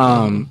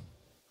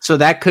 So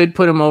that could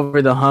put him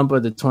over the hump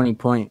of the 20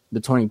 point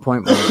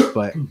mark,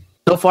 but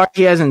so far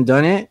he hasn't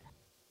done it.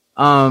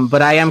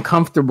 But I am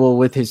comfortable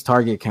with his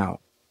target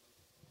count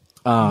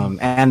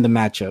and the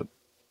matchup.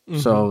 Mm-hmm.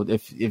 So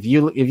if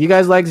you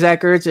guys like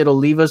Zach Ertz, it'll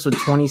leave us with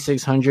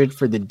 2,600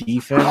 for the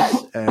defense,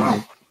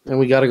 and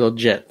we got to go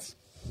Jets.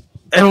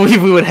 And we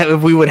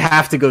would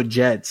have to go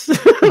Jets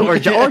or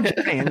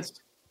Giants.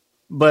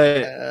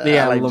 But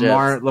I like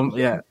Lamar.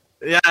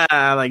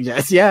 I like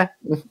Jets.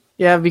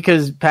 Yeah,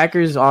 because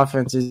Packers'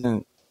 offense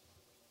isn't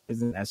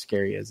as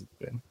scary as it's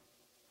been.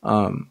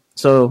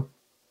 So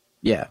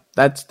yeah,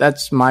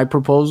 that's my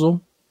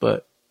proposal.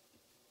 But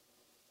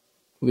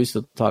we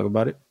still talk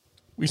about it.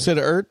 We said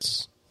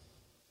Ertz.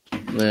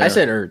 Yeah. I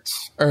said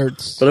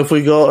Ertz. But if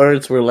we go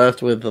Ertz, we're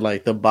left with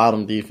the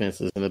bottom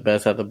defenses, and the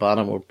best at the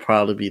bottom will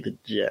probably be the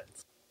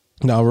Jets.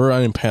 No, we're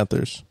running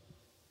Panthers.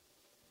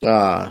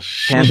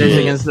 Panthers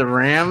against the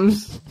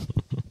Rams.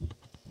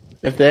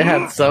 If they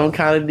had some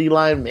kind of D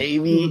line,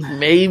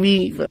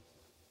 maybe. But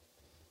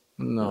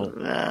no,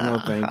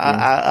 thank you.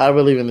 I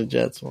believe in the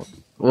Jets one.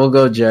 We'll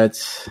go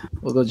Jets.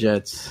 We'll go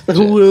Jets.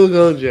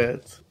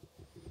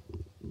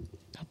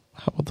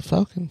 How about the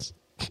Falcons?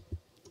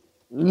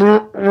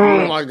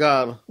 Oh my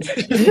God.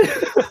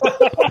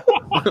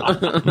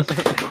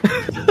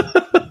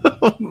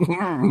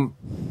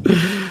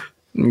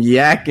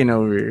 Yakking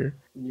over here.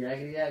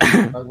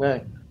 Yakking.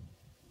 Okay.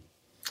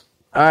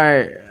 All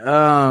right.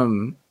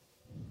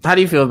 How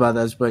do you feel about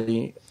that,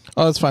 buddy?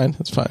 Oh, it's fine.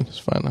 It's fine.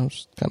 I'm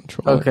just kind of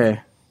trolling. Okay.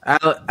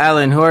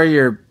 Alan,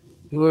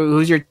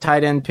 who's your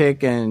tight end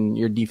pick and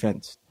your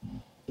defense?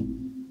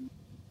 I'm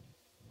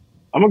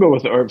gonna go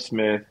with Irv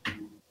Smith.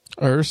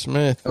 Irv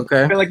Smith.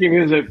 Okay. I feel like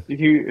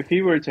if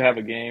he were to have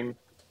a game,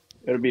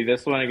 it would be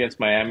this one against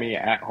Miami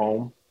at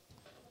home.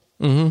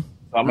 Mm-hmm.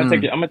 So I'm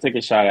gonna take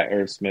a shot at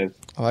Irv Smith.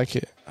 I like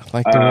it. I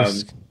like the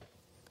risk.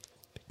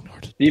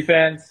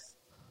 Defense.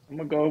 I'm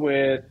gonna go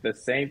with the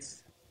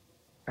Saints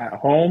at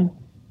home.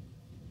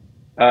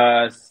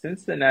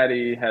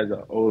 Cincinnati has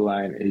an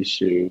O-line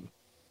issue.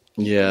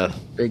 Yeah,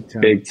 big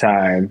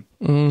time.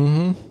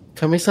 Mm-hmm.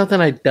 Tell me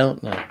something I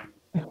don't know.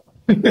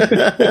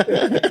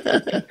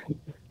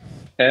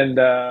 And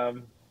I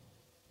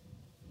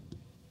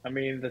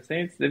mean, the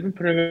Saints, they've been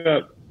putting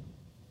up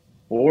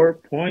 4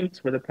 points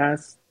for the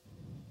past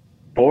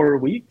 4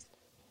 weeks.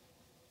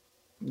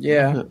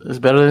 Yeah, it's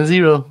better than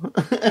 0.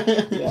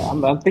 Yeah,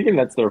 I'm thinking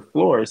that's their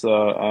floor.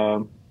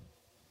 So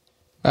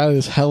that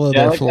is hella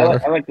their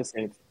floor. I like the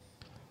Saints.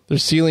 Their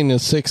ceiling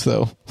is 6,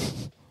 though.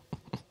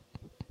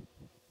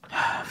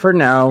 For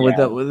now,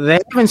 they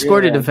haven't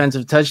scored a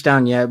defensive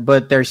touchdown yet,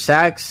 but their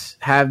sacks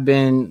have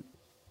been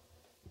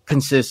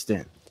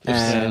consistent.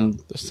 And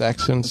the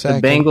sacks and the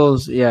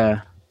Bengals,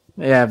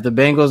 if the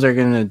Bengals are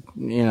gonna,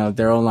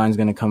 their own line's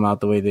gonna come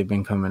out the way they've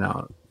been coming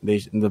out.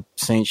 The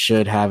Saints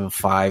should have a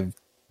 5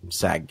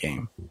 sack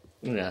game.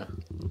 Yeah.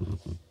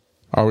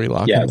 Are we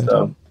locking it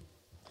in?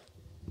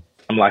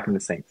 I'm locking the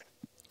Saints.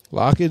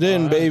 Lock it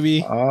in,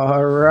 baby.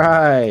 All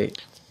right.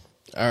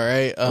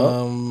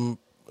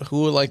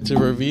 Who would like to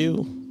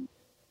review?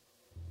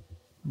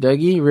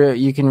 Dougie,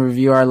 you can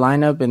review our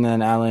lineup, and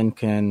then Alan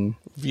can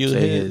review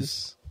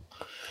his.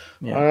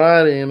 Yeah. All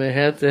righty, in a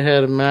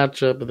head-to-head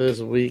matchup this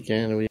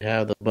weekend, we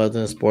have the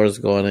Buzzin Sports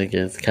going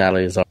against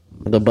Cali's.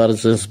 The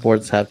Buzzin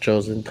Sports have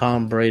chosen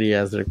Tom Brady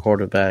as their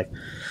quarterback,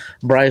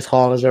 Bryce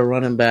Hall as their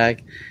running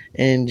back,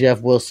 and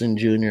Jeff Wilson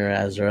Jr.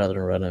 as their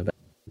other running back.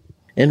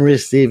 In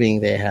receiving,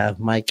 they have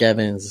Mike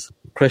Evans,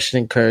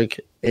 Christian Kirk,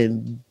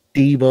 and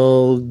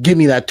Debo. Give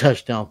me that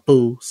touchdown,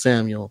 fool,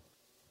 Samuel.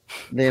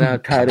 Then our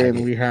tight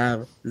end, we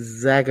have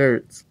Zach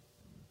Ertz.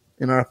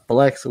 In our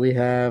flex, we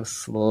have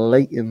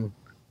Slayton.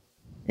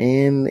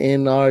 And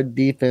in our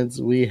defense,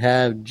 we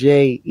have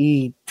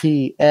Jets,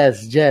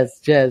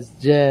 Jets.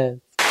 I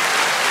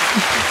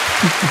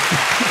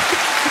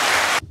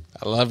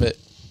love it.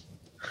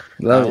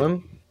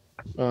 Love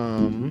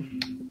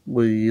it.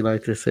 Would you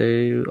like to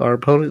say our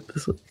opponent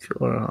this week?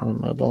 Or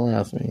don't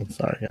ask me.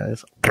 Sorry,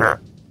 guys.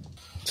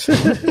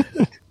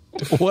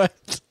 What?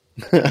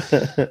 All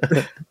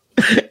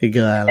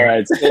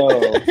right,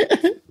 so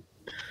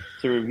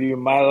to review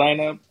my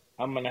lineup,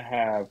 I'm going to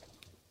have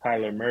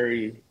Kyler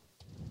Murray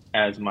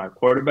as my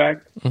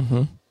quarterback,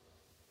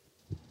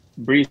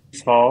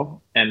 Breece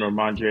Hall and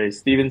Ramondre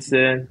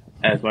Stevenson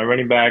as my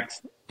running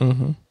backs.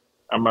 I'm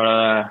going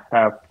to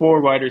have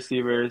 4 wide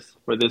receivers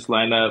for this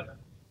lineup: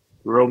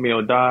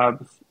 Romeo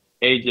Doubs,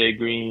 AJ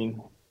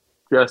Green,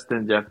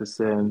 Justin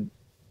Jefferson,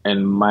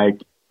 and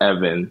Mike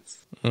Evans.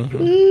 And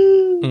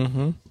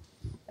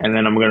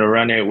then I'm going to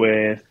run it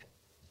with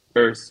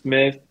Irv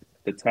Smith,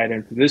 the tight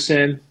end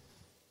position,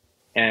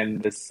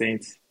 and the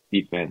Saints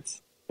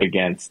defense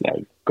against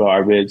that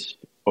garbage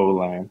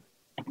O-line.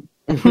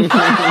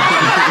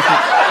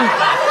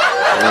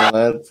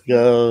 Let's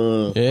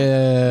go.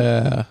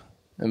 Yeah.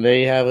 And there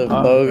you have it,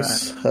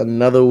 folks. Right.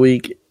 Another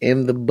week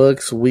in the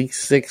books. Week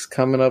 6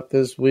 coming up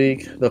this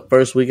week. The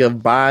first week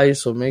of bye.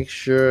 So make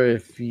sure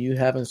if you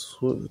haven't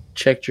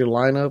checked your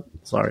lineup,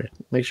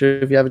 make sure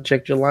if you haven't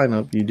checked your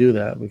lineup, you do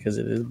that because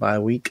it is bye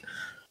week.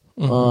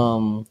 We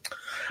will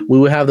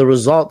have the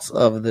results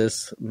of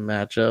this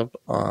matchup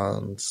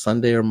on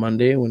Sunday or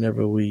Monday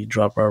whenever we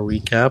drop our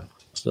recap.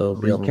 So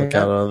be on the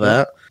lookout on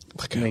that.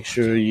 Make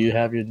sure you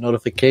have your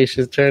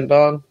notifications turned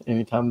on.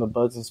 Anytime the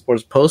Buzzin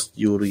Sports post,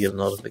 you will get a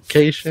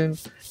notification.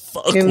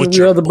 Fuck with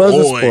your the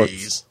boys.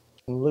 Sports.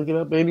 Look it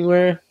up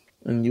anywhere,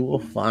 and you will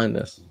find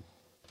us.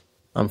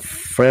 I'm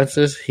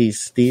Francis.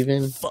 He's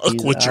Steven. Fuck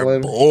he's with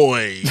Alan. your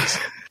boys.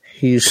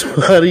 He's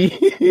Buddy.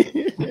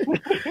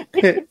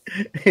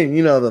 And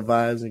you know the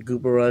vibes in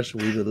Cooper Rush.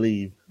 We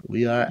believe.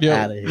 We are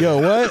out of here.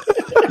 Yo, what?